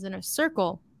hands in a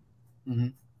circle. Mm-hmm.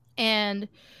 And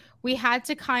we had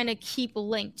to kind of keep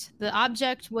linked. The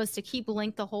object was to keep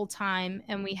linked the whole time.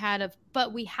 And we had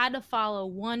to follow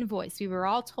one voice. We were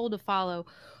all told to follow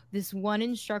this one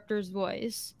instructor's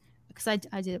voice, because I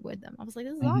did it with them. I was like,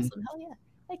 this is awesome. Hell yeah.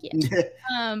 Heck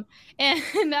yeah.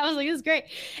 And that was like, this is great.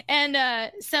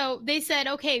 And so they said,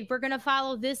 okay, we're going to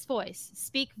follow this voice,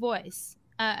 speak voice.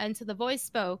 And so the voice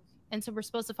spoke. And so we're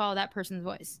supposed to follow that person's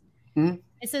voice. Mm-hmm.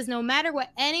 It says, no matter what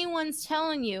anyone's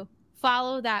telling you,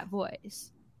 follow that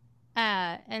voice.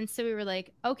 And so we were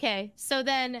like, okay. So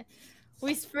then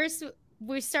we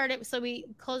started, so we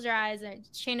closed our eyes and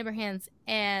chained up our hands,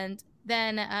 and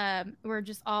then we're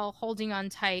just all holding on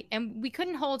tight, and we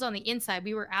couldn't hold on the inside.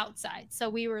 We were outside. So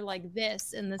we were like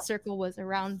this, and the circle was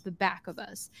around the back of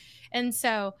us. And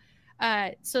so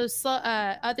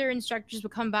other instructors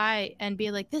would come by and be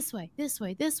like, this way, this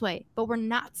way, this way, but we're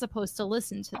not supposed to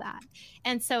listen to that.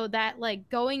 And so that, like,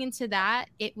 going into that,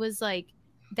 it was like,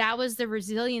 that was the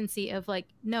resiliency of like,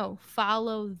 no,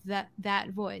 follow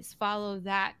that voice, follow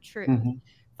that truth,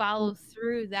 follow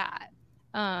through that,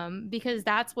 because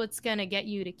that's what's going to get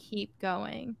you to keep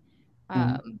going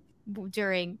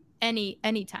during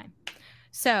any time.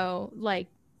 So like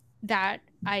that,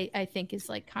 I think is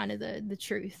like kind of the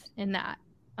truth in that.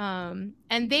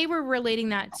 And they were relating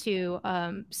that to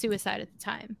suicide at the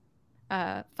time.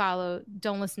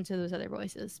 Don't listen to those other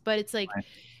voices. But it's like,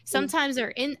 sometimes our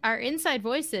inside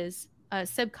voices,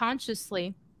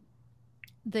 subconsciously,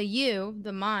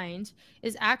 the mind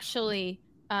is actually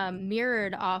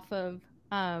mirrored off of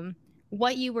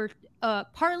what you were,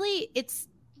 partly it's,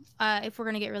 if we're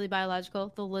going to get really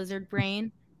biological, the lizard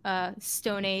brain,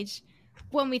 Stone Age,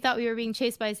 when we thought we were being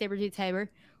chased by a saber-toothed tiger.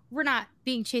 We're not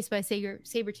being chased by a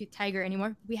saber-toothed tiger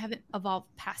anymore. We haven't evolved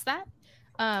past that,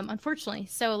 unfortunately.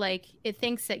 So like, it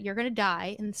thinks that you're going to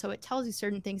die, and so it tells you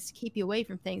certain things to keep you away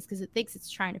from things because it thinks it's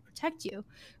trying to protect you,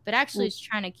 but actually it's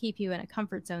trying to keep you in a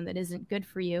comfort zone that isn't good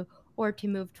for you, or to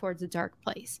move towards a dark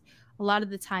place. A lot of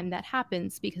the time that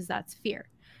happens because that's fear.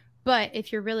 But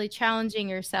if you're really challenging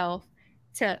yourself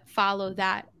to follow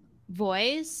that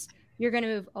voice, you're going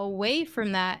to move away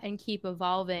from that and keep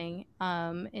evolving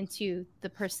into the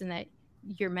person that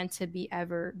you're meant to be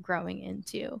ever growing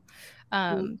into,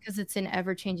 because it's an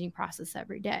ever-changing process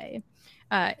every day,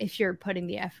 if you're putting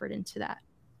the effort into that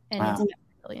and into that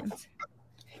resilience.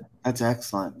 That's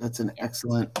excellent. That's an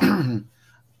excellent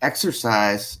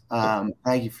exercise.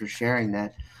 Thank you for sharing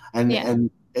that.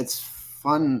 And it's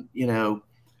fun, you know.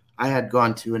 I had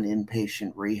gone to an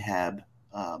inpatient rehab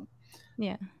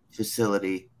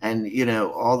facility, and you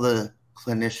know, all the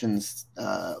clinicians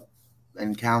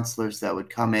and counselors that would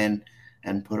come in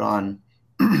and put on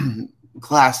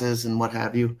classes and what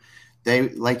have you, they,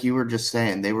 like you were just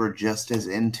saying, they were just as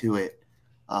into it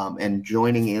and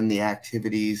joining in the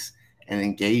activities and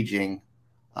engaging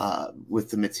with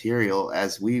the material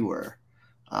as we were.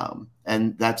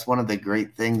 And that's one of the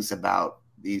great things about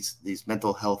these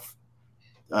mental health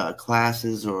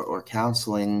classes or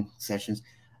counseling sessions,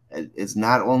 is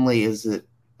not only is it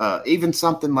even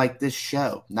something like this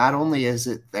show, not only is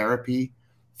it therapy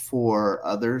for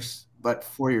others, but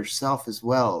for yourself as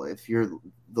well, if you're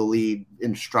the lead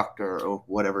instructor or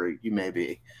whatever you may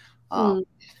be.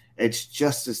 It's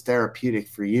just as therapeutic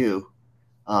for you.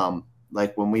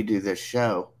 Like when we do this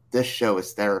show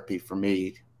is therapy for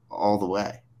me all the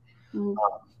way.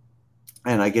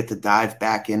 And I get to dive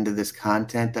back into this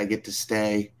content. I get to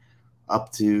stay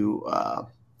up to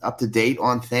date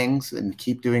on things and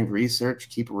keep doing research,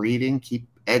 keep reading, keep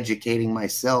educating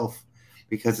myself,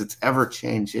 because it's ever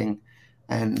changing,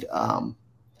 and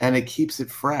it keeps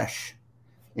it fresh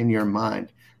in your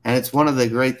mind. And it's one of the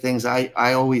great things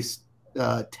I always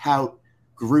tout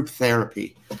group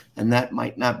therapy, and that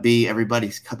might not be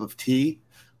everybody's cup of tea,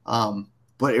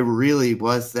 but it really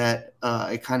was that.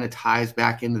 It kind of ties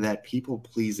back into that people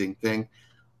pleasing thing,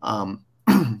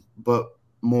 but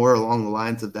more along the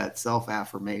lines of that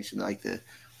self-affirmation, like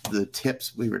the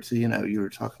tips we were, you were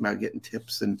talking about getting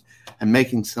tips and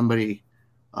making somebody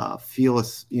feel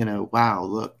us, wow,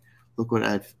 look what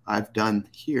I've done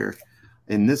here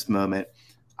in this moment.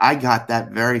 I got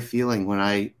that very feeling when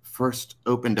I first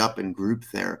opened up in group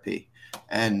therapy,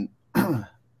 and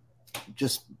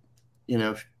just,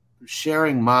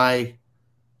 sharing my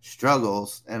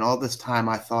struggles. And all this time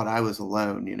I thought I was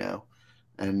alone,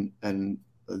 and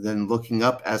then looking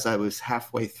up as I was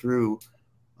halfway through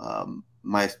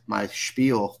my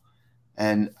spiel,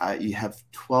 and you have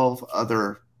 12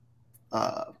 other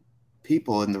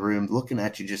people in the room looking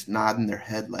at you, just nodding their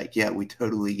head like, yeah, we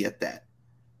totally get that.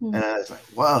 And I was like,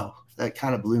 whoa, that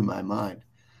kind of blew my mind.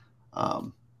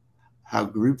 how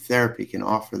group therapy can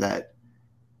offer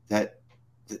that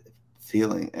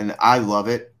feeling, and I love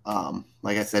it.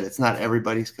 Like I said, it's not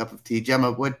everybody's cup of tea.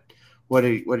 Gemma, what are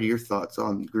your thoughts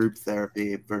on group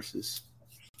therapy versus?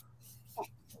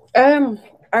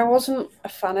 I wasn't a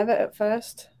fan of it at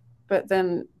first, but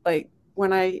then like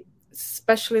when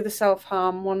especially the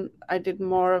self-harm one, I did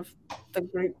more of the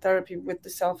group therapy with the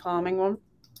self-harming one.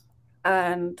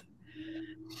 And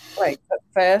like at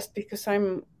first, because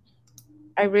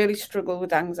I really struggle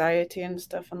with anxiety and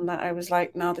stuff, and that I was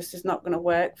like, no, this is not going to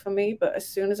work for me. But as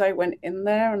soon as I went in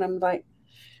there and I'm like,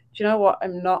 do you know what?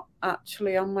 I'm not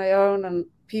actually on my own. And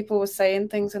people were saying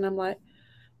things, and I'm like,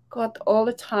 God, all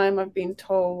the time I've been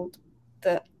told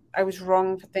that I was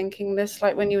wrong for thinking this.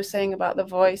 Like when you were saying about the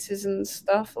voices and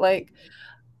stuff, like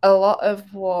a lot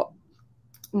of what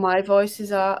my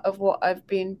voices are of what I've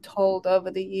been told over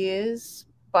the years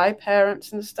by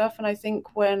parents and stuff. And I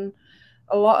think when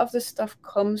a lot of the stuff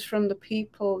comes from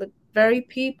the very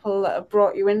people that have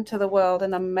brought you into the world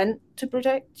and are meant to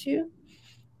protect you,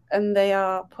 and they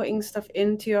are putting stuff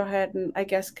into your head and I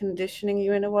guess conditioning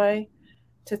you in a way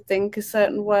to think a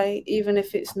certain way, even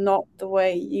if it's not the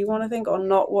way you want to think or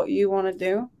not what you want to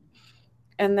do.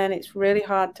 And then it's really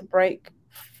hard to break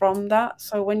from that.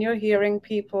 So when you're hearing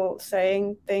people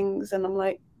saying things, and I'm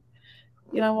like,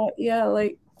 you know what? Yeah,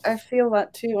 like I feel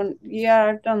that too. And yeah,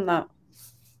 I've done that.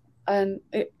 And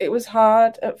it was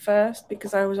hard at first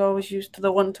because I was always used to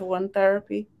the one-to-one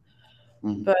therapy.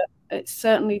 Mm-hmm. But it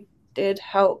certainly did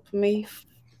help me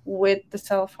with the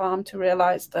self-harm to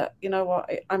realize that, you know what,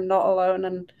 I'm not alone.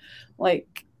 And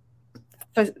like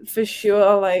for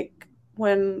sure, like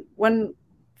when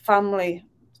family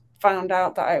found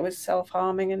out that I was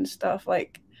self-harming and stuff,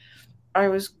 like I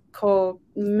was called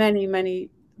many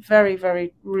very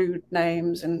very rude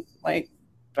names, and like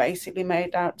basically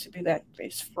made out to be like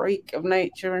this freak of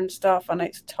nature and stuff, and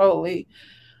it's totally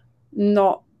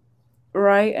not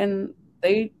right. And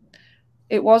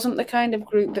it wasn't the kind of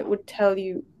group that would tell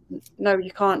you, no,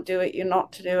 you can't do it, you're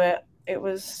not to do it. It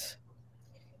was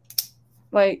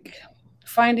like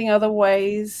finding other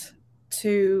ways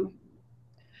to,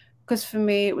 because for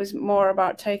me it was more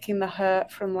about taking the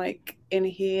hurt from like in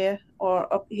here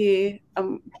or up here,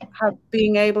 and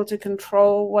being able to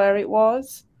control where it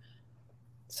was.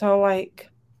 So like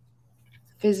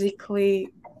physically,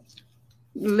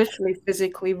 literally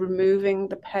physically removing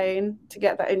the pain to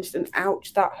get that instant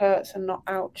ouch, that hurts, and not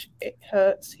ouch, it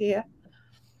hurts here.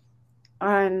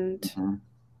 And Mm-hmm.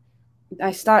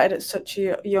 I started at such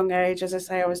a young age. As I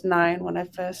say, I was 9 when I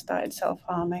first started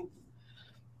self-harming.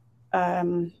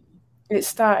 It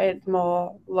started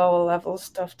more lower level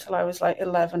stuff till I was like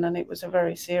 11, and it was a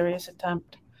very serious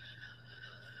attempt.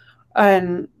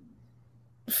 And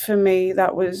for me,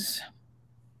 that was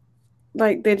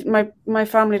like my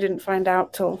family didn't find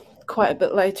out till quite a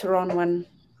bit later on, when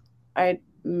I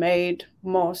made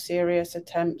more serious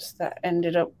attempts that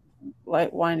ended up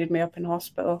like winding me up in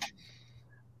hospital.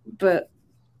 But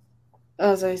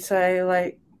as I say,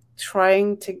 like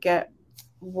trying to get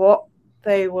what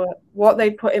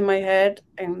they'd put in my head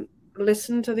and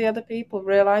listen to the other people,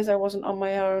 realize I wasn't on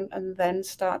my own, and then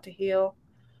start to heal.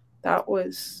 That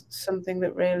was something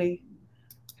that really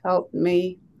helped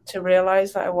me to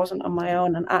realize that I wasn't on my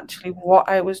own, and actually what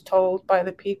I was told by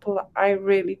the people that I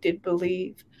really did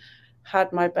believe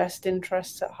had my best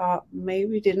interests at heart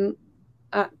maybe didn't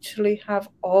actually have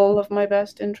all of my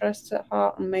best interests at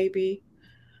heart, and maybe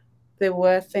there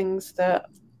were things that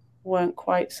weren't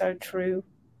quite so true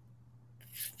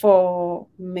for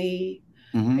me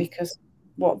because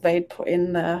what they'd put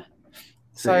in there.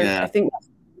 So yeah. I think that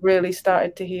really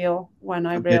started to heal when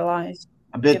I realized.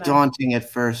 A bit daunting at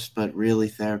first, but really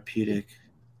therapeutic.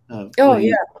 What do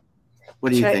you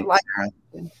think,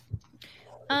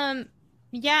 Sarah?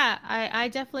 Yeah, I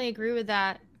definitely agree with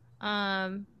that.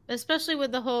 Especially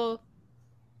with the whole,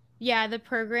 the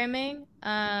programming.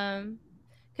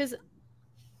 Because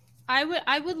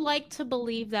I would like to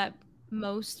believe that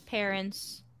most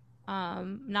parents,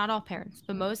 not all parents,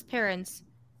 but most parents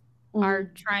are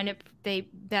trying to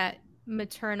that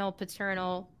maternal,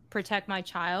 paternal, protect my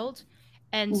child.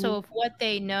 And so if what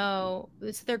they know,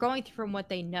 so they're going through from what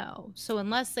they know. So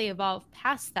unless they evolve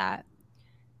past that,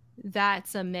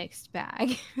 that's a mixed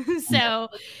bag. So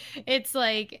it's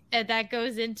like that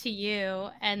goes into you,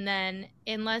 and then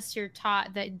unless you're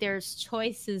taught that there's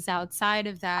choices outside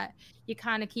of that, you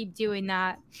kind of keep doing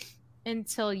that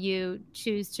until you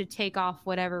choose to take off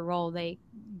whatever role they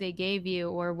gave you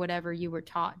or whatever you were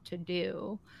taught to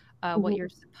do. what you're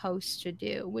supposed to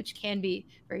do, which can be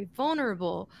very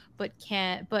vulnerable, but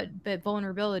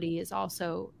vulnerability is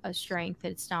also a strength.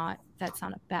 That's not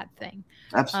a bad thing.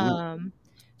 Absolutely.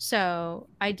 So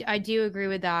I do agree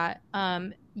with that.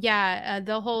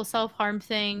 The whole self-harm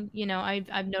thing, you know,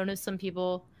 I've noticed some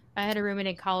people. I had a roommate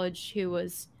in college who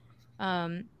was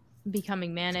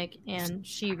becoming manic, and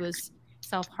she was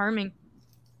self-harming.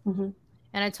 And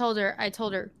I told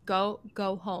her, go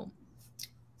home.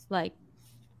 Like,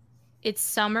 it's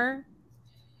summer.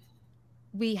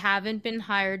 We haven't been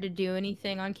hired to do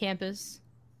anything on campus.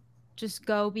 Just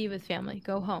go be with family.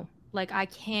 Go home. Like, I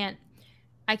can't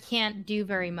do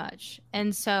very much.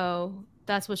 And so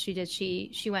that's what she did.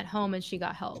 She went home and she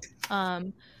got help.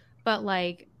 But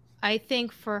like, I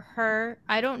think for her,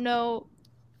 I don't know.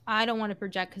 I don't want to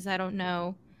project because I don't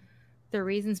know the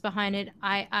reasons behind it.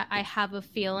 I have a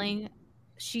feeling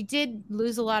she did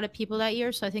lose a lot of people that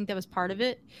year, so I think that was part of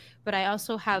it. But I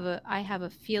also have a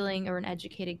feeling, or an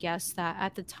educated guess, that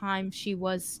at the time she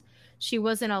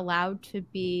wasn't allowed to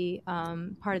be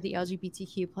part of the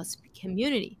LGBTQ plus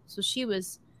community, so she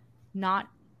was not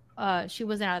she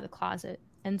wasn't out of the closet.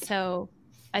 And so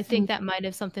I think that might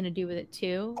have something to do with it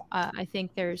too. I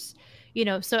think there's, you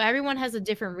know, so everyone has a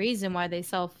different reason why they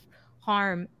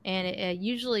self-harm, and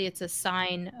usually it's a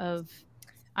sign of,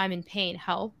 I'm in pain,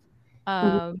 help.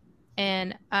 And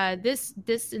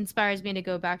this inspires me to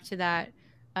go back to that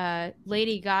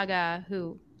Lady Gaga,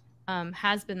 who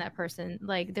has been that person.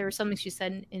 Like, there was something she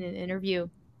said in an interview.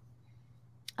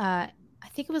 I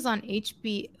think it was on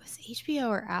HBO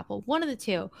or Apple, one of the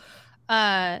two.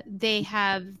 They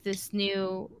have this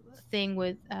new thing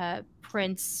with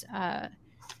Prince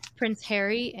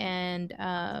Harry and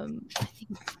I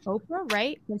think Oprah,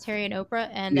 right? Prince Harry and Oprah,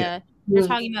 and they're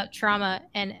talking about trauma.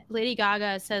 And Lady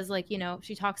Gaga says, like, you know,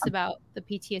 she talks about the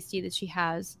PTSD that she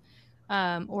has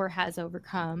or has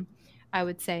overcome, I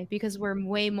would say, because we're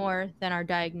way more than our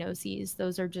diagnoses.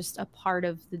 Those are just a part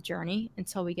of the journey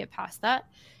until we get past that.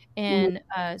 And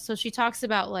so she talks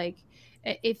about, like,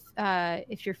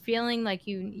 if you're feeling like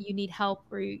you need help,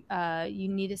 or you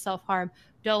need to self-harm,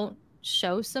 don't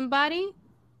show somebody,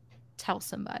 tell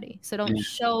somebody. So don't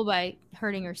show by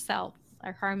hurting yourself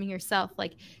or harming yourself.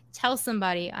 Like, tell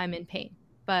somebody, I'm in pain.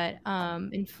 But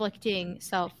inflicting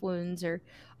self wounds or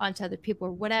onto other people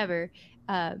or whatever,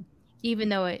 even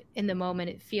though in the moment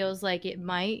it feels like it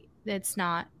might, that's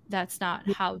not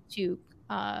how to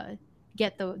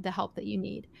get the help that you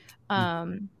need.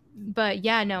 But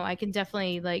yeah, no, I can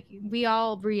definitely, like, we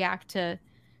all react to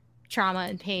trauma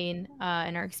and pain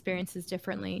and our experiences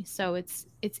differently. So it's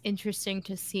interesting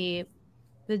to see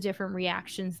the different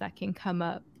reactions that can come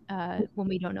up when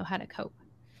we don't know how to cope.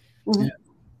 Yeah,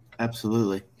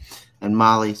 absolutely. And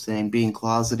Molly saying being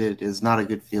closeted is not a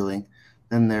good feeling.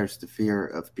 Then there's the fear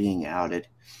of being outed.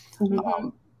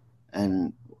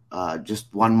 And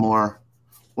just one more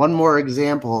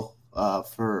example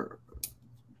for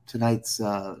tonight's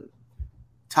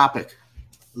topic.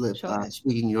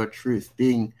 Speaking your truth,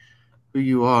 being who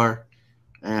you are.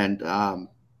 And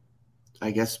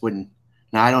I guess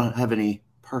now I don't have any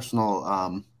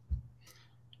personal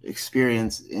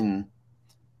experience in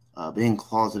being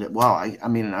closeted. Well, I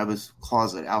mean, I was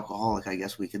closet alcoholic. I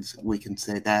guess we can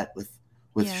say that with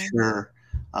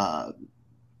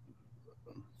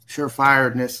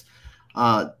surefiredness.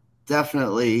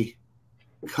 Definitely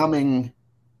coming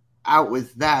out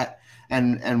with that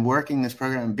and working this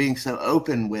program and being so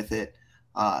open with it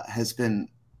has been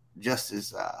just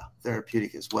as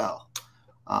therapeutic as well.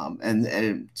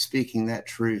 And speaking that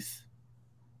truth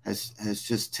has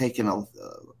just taken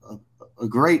a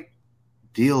great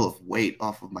deal of weight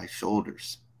off of my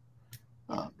shoulders.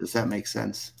 Does that make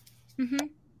sense?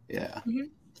 Yeah.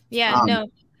 Yeah. No.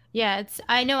 Yeah.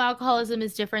 I know alcoholism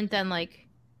is different than, like,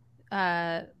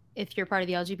 if you're part of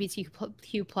the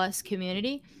LGBTQ plus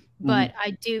community, but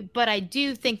I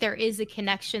do think there is a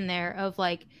connection there of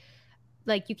like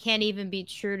you can't even be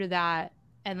true to that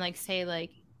and, like, say,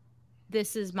 like,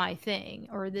 this is my thing,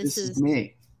 or this is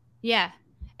me. Yeah.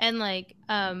 And, like,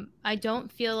 I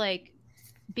don't feel like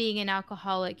being an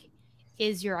alcoholic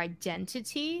is your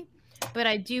identity, but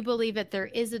I do believe that there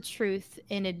is a truth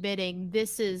in admitting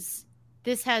this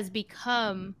has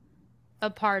become a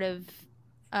part of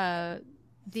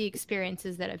the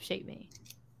experiences that have shaped me,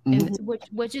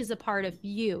 which is a part of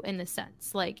you in a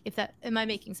sense. Like, am I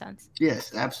making sense?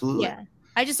 Yes, absolutely. Yeah.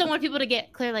 I just don't want people to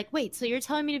get clear, like, wait, so you're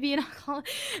telling me to be an alcoholic?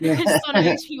 I just want to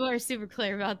make sure people are super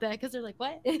clear about that, because they're like,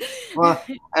 what? Well,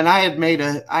 and I had made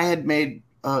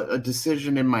a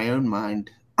decision in my own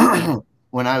mind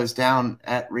when I was down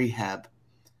at rehab.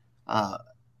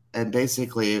 And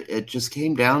basically it just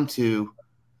came down to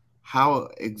how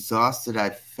exhausted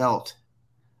I felt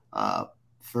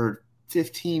for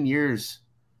 15 years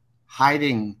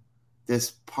hiding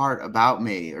this part about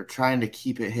me, or trying to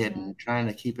keep it hidden, trying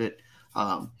to keep it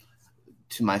to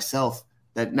myself,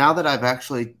 that now that I've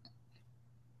actually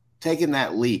taken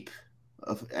that leap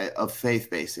of faith,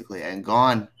 basically, and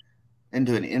gone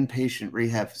into an inpatient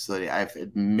rehab facility, I've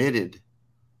admitted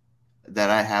that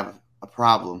I have a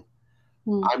problem.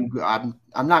 I'm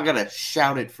not going to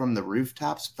shout it from the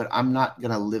rooftops, but I'm not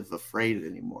going to live afraid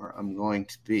anymore. I'm going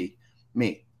to be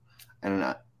me.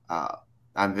 And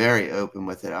I'm very open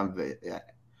with it.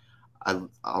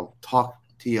 I'll talk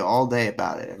to you all day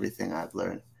about it, everything I've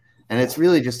learned. And it's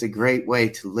really just a great way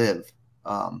to live,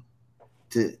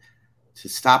 to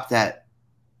stop that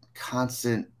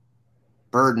constant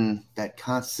burden, that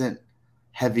constant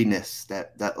heaviness,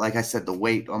 that like I said, the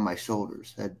weight on my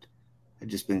shoulders had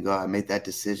just been gone. I made that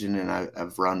decision, and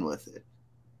I've run with it.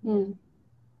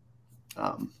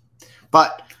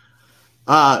 But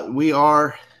we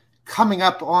are coming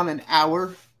up on an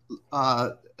hour,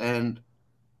 and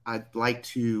I'd like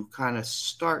to kind of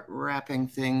start wrapping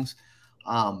things.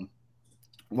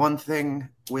 One thing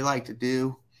we like to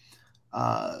do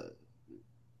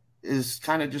is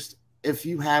kind of just, if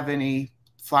you have any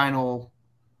final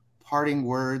parting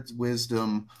words,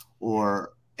 wisdom,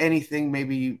 or anything,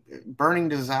 maybe burning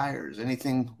desires,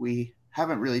 anything we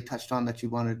haven't really touched on that you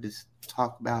wanted to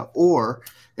talk about, or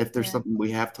if there's something we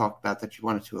have talked about that you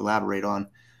wanted to elaborate on,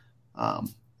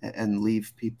 and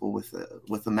leave people with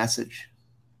a message.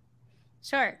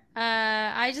 Sure.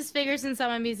 I just figured since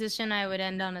I'm a musician, I would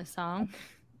end on a song.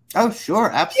 Oh, sure.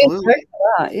 Absolutely.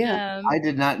 Yeah. I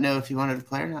did not know if you wanted to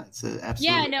play or not. So absolutely.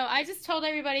 Yeah, no, I just told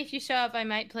everybody if you show up, I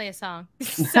might play a song.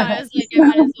 So I was like, I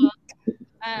might as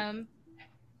well.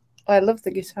 I love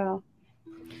the guitar.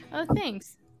 Oh,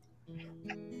 thanks.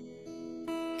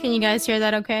 Can you guys hear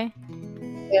that okay?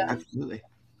 Yeah. Absolutely.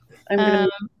 I'm going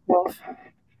to move off.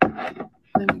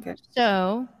 There we go.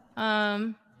 So,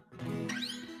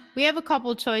 we have a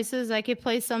couple choices. I could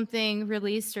play something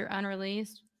released or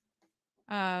unreleased.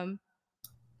 Are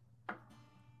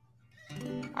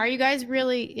you guys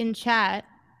really in chat?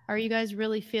 Are you guys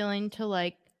really feeling to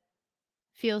like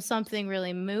feel something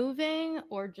really moving,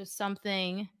 or just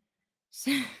something,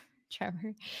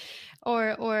 Trevor,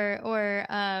 or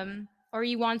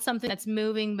you want something that's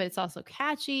moving but it's also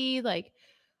catchy? Like,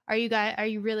 are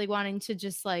you really wanting to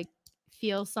just like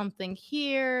feel something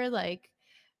here? Like,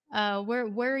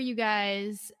 where are you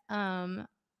guys?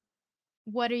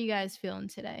 What are you guys feeling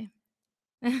today?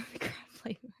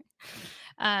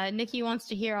 Nikki wants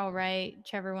to hear all right.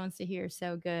 Trevor wants to hear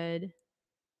so good.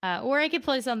 Or I could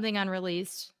play something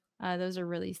unreleased. Those are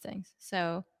released things.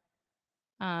 So,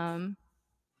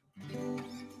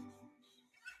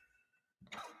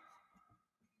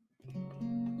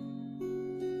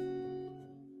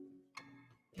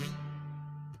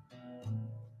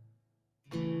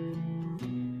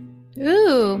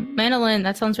 ooh, mandolin.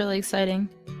 That sounds really exciting.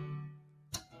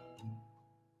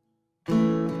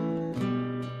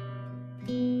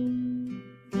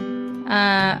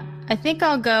 I think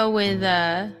I'll go with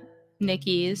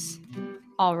Nikki's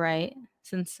all right,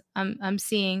 since I'm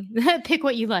seeing pick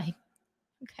what you like.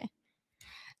 Okay.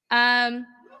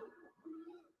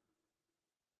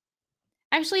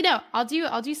 Actually, no, I'll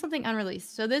do something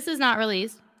unreleased. So this is not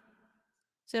released.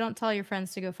 So don't tell your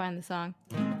friends to go find the song.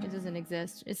 It doesn't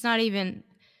exist. It's not even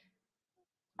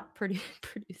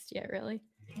produced yet, really.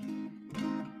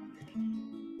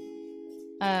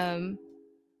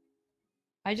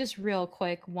 I just real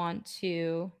quick want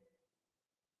to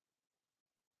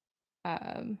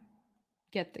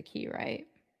get the key right.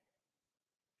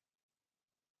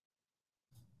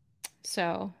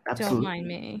 So absolutely. Don't mind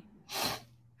me.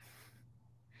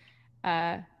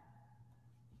 Let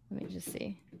me just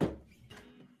see.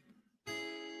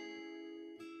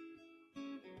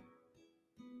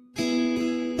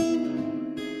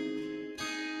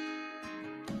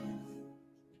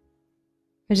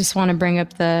 I just want to bring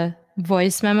up the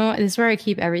voice memo. This is where I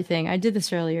keep everything. I did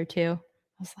this earlier too.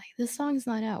 I was like, this song's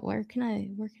not out. Where can I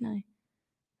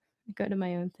go to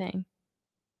my own thing?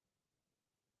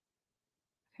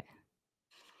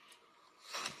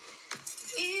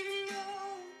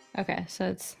 Okay, so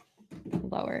it's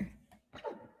lower.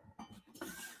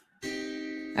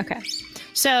 Okay.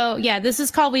 So yeah, this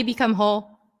is called We Become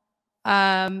Whole.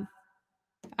 I've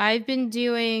been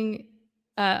doing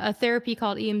a therapy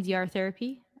called EMDR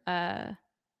therapy for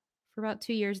about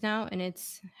 2 years now, and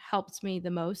it's helped me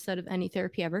the most out of any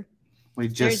therapy ever.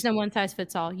 There's no one size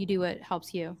fits all. You do what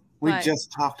helps you. Just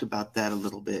talked about that a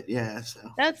little bit. Yeah. So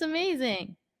that's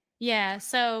amazing. Yeah.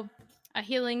 So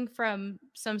healing from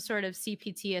some sort of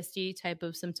CPTSD type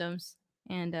of symptoms.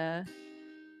 And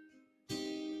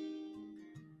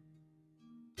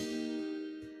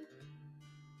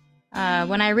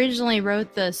when I originally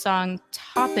wrote the song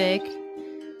Topic,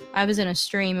 I was in a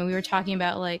stream and we were talking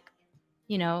about, like,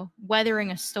 you know,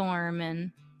 weathering a storm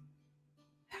and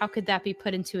how could that be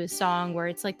put into a song where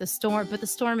it's like the storm, but the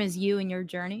storm is you and your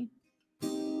journey.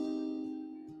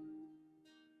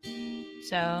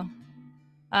 So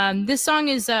this song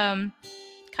is kind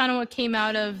of what came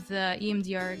out of the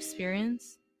EMDR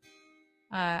experience.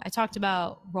 I talked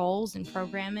about roles and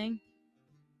programming.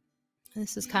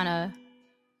 This is kind of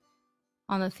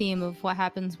on the theme of what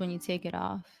happens when you take it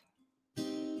off.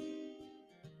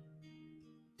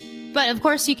 But of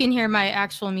course you can hear my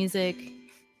actual music,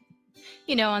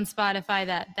 you know, on Spotify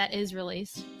that is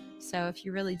released. So if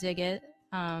you really dig it,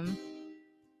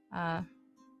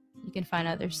 you can find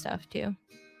other stuff too.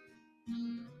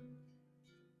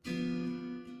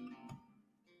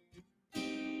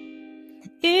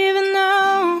 Even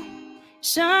though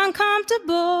it's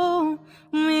uncomfortable,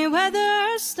 we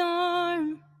weather a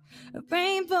storm. A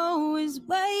rainbow is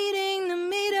waiting to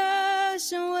meet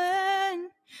us, and when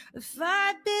we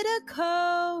fight bitter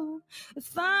cold, we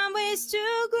find ways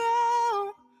to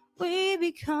grow. We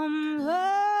become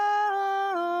whole.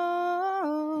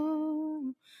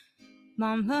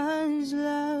 Mama's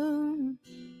love,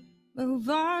 move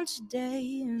on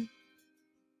today.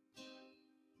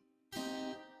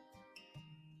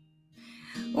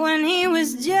 When he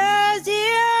was just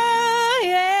here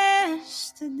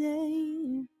yesterday,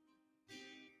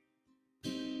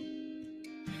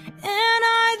 and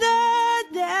I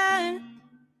thought that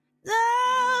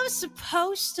love was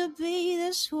supposed to be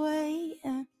this way.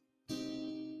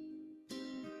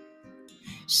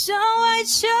 So I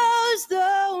chose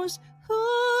those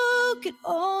who could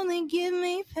only give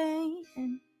me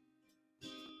pain.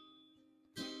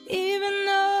 Even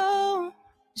though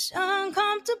it's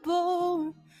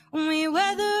uncomfortable, when we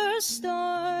weather a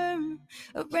storm,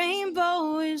 a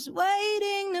rainbow is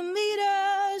waiting to meet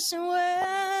us. And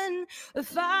when we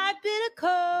fight bitter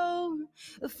cold,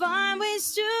 we find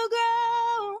ways to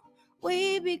grow.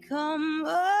 We become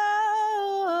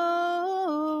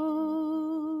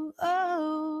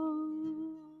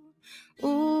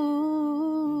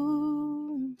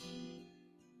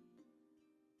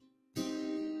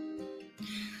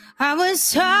I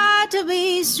was taught to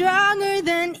be stronger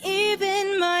than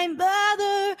even my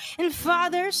mother and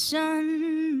father's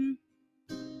son.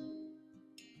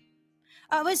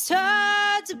 I was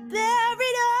taught to bear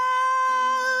it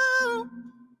all for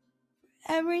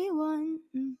everyone.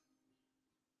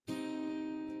 And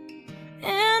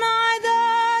I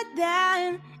thought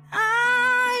that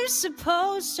I'm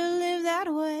supposed to live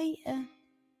that way.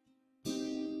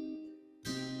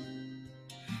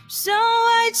 So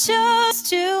I chose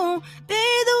to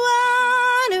be the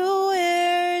one who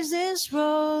wears this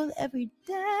role every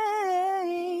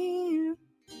day.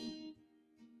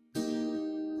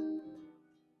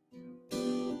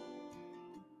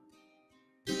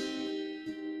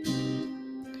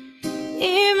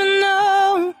 Even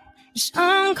though it's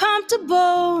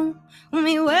uncomfortable, when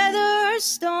we weather a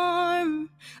storm,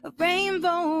 a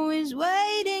rainbow is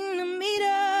waiting to meet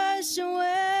us. And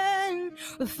when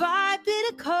we fight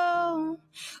bitter cold,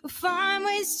 we find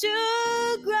ways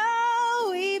to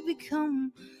grow. We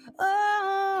become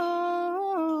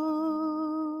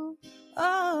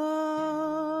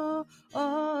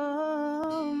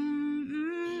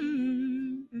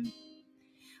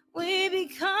we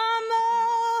become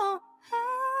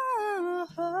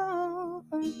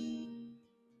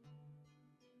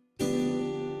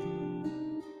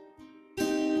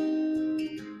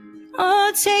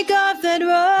take off that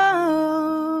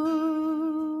road.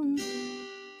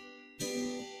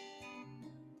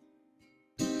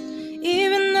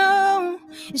 Even though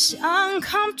it's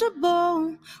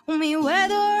uncomfortable, when we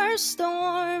weather a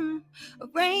storm, a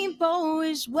rainbow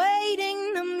is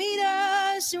waiting to meet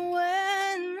us. And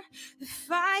when we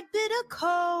fight bitter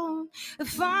cold, we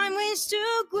find ways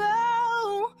to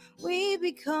grow. We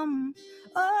become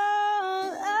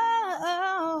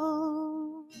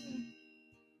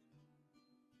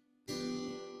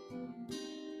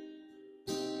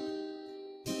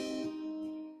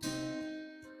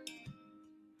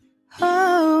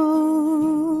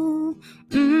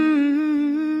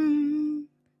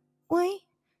we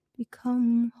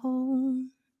become whole.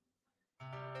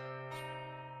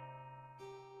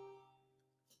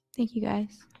 Thank you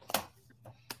guys.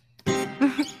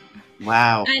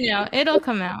 Wow. I know. It'll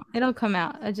come out. It'll come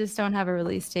out. I just don't have a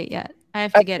release date yet. I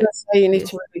have to get it. You need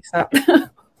to release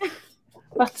that.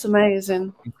 That's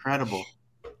amazing. Incredible.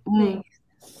 Mm.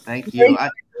 Thank you. I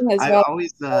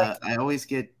always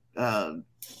get.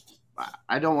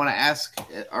 I don't want to ask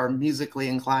our musically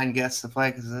inclined guests to play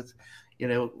because that's,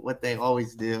 what they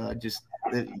always do.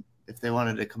 If they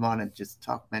wanted to come on and just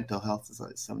talk mental health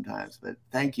sometimes. But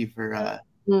thank you for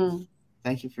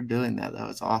thank you for doing that. That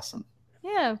was awesome.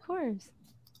 Yeah, of course.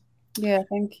 Yeah,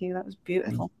 thank you. That was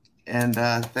beautiful. And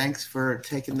thanks for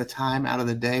taking the time out of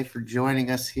the day for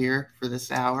joining us here for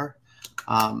this hour.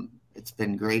 It's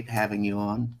been great having you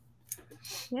on.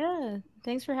 Yeah,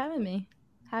 thanks for having me.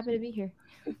 Happy to be here.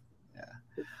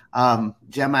 Yeah.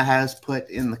 Gemma has put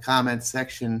in the comments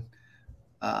section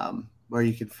where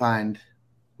you can find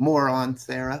more on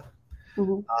Sarah.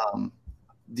 Mm-hmm.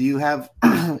 Do you have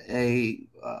a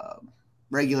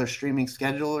regular streaming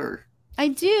schedule? Or I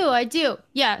do.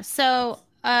 Yeah. So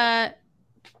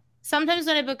sometimes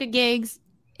when I book a gigs,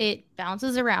 it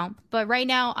bounces around. But right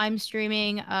now I'm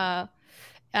streaming and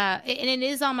it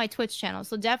is on my Twitch channel.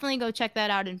 So definitely go check that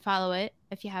out and follow it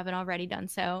if you haven't already done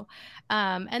so.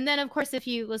 And then, of course, if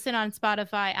you listen on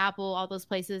Spotify, Apple, all those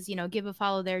places, give a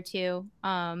follow there too,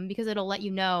 because it'll let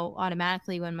you know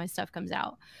automatically when my stuff comes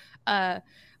out. But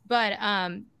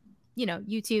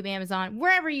YouTube, Amazon,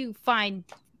 wherever you find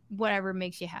whatever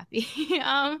makes you happy.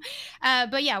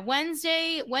 But yeah,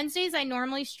 Wednesdays I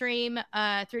normally stream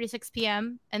 3 to 6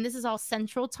 p.m. and this is all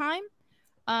Central Time.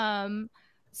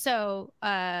 So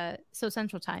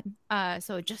Central Time.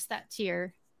 So adjust that to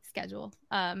your schedule,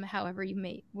 however you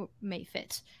may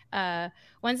fit.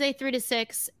 Wednesday 3 to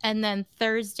 6, and then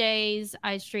Thursdays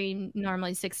I stream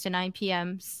normally 6 to 9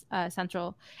 p.m.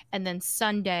 Central, and then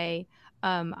Sunday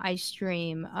I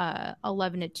stream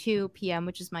 11 to 2 p.m.,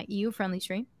 which is my EU friendly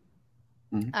stream.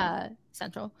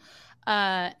 Central.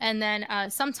 And then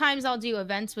sometimes I'll do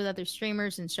events with other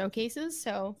streamers and showcases,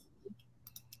 so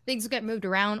things get moved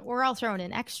around, or I'll throw in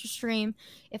an extra stream.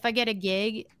 If I get a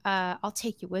gig, I'll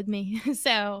take you with me.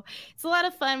 So it's a lot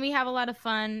of fun. We have a lot of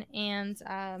fun,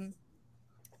 and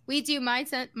we do my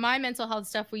mental health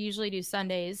stuff. We usually do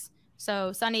Sundays.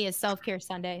 So Sunday is self-care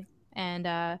Sunday, and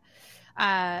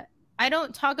I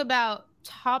don't talk about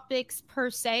topics per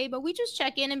se, but we just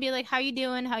check in and be like, how you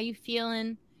doing? How you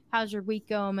feeling? How's your week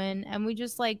going? And we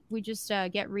just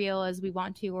get real as we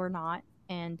want to or not.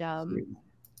 And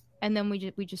then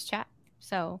we just chat.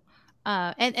 So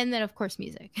and then of course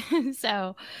music.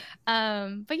 So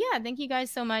but yeah, thank you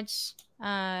guys so much.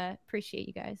 Appreciate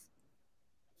you guys.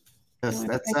 Yes,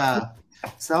 that's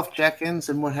self-check-ins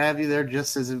and what have you. They're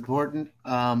just as important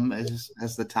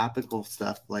as the topical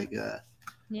stuff. Like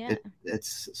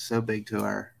it's so big to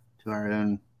our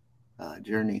own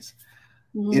journeys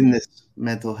in this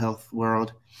mental health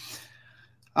world.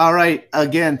 All right,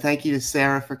 again, thank you to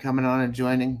Sarah for coming on and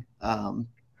joining.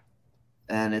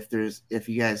 And if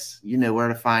you guys where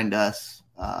to find us,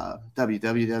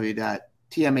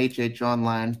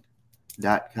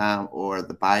 www.tmhhonline.com or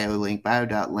the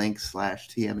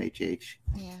bio.link/tmhh.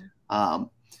 Yeah.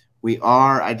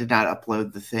 I did not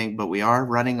upload the thing, but we are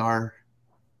running our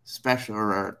special,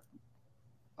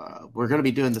 we're going to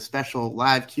be doing the special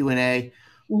live Q&A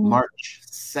March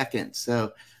 2nd.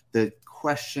 So the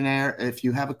questionnaire, if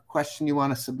you have a question you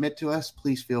want to submit to us,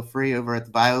 please feel free over at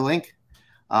the bio link.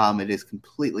 It is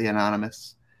completely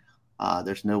anonymous.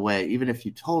 There's no way, even if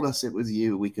you told us it was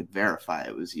you, we could verify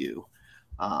it was you.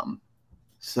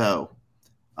 So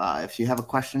if you have a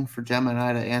question for Gemma and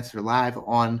I to answer live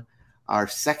on our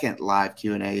second live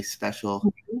Q&A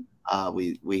special,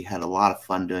 we had a lot of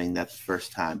fun doing that the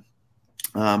first time.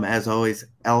 As always,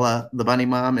 Ella, the bunny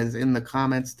mom, is in the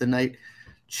comments tonight.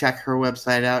 Check her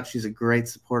website out. She's a great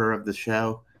supporter of the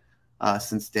show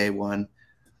since day one.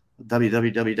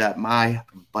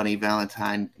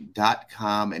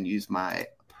 www.mybunnyvalentine.com and use my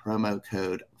promo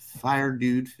code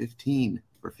FireDude15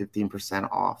 for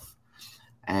 15% off.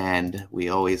 And we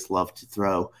always love to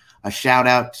throw a shout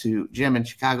out to Jim in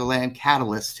Chicagoland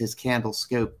Catalyst, his candle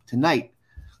scope tonight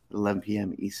at 11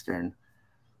 p.m. Eastern.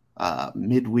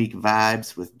 Midweek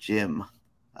vibes with Jim.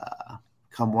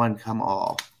 Come one, come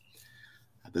all.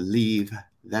 I believe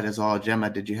that is all. Gemma,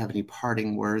 did you have any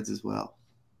parting words as well?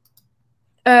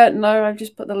 No, I've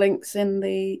just put the links in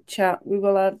the chat. We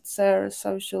will add Sarah's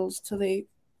socials to the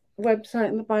website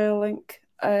in the bio link.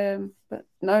 But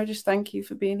no, just thank you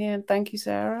for being here, and thank you,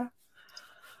 Sarah.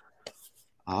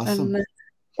 Awesome. And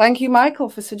thank you, Michael,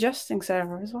 for suggesting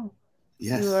Sarah as well.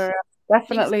 Yes, you were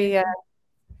definitely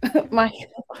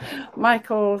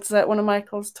Michael's one of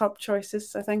Michael's top choices.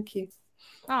 So thank you.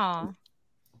 Aw.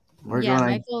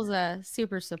 Michael's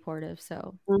super supportive,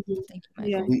 so thank you,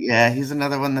 Michael. Yeah, he's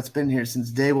another one that's been here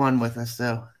since day one with us,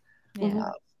 so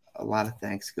a lot of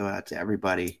thanks go out to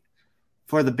everybody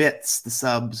for the bits, the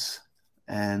subs,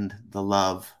 and the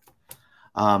love.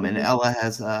 And Ella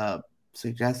has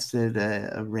suggested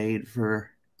a raid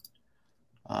for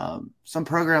some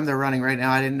program they're running right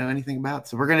now I didn't know anything about.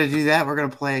 So we're going to do that. We're going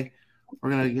to play. We're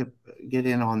going to get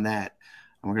in on that.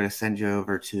 And we're going to send you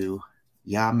over to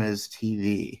Yamez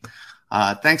TV.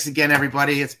 Thanks again,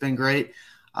 everybody. It's been great.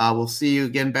 We'll see you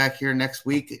again back here next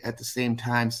week at the same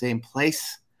time, same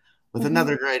place with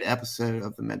another great episode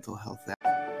of the Mental Health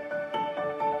Hour.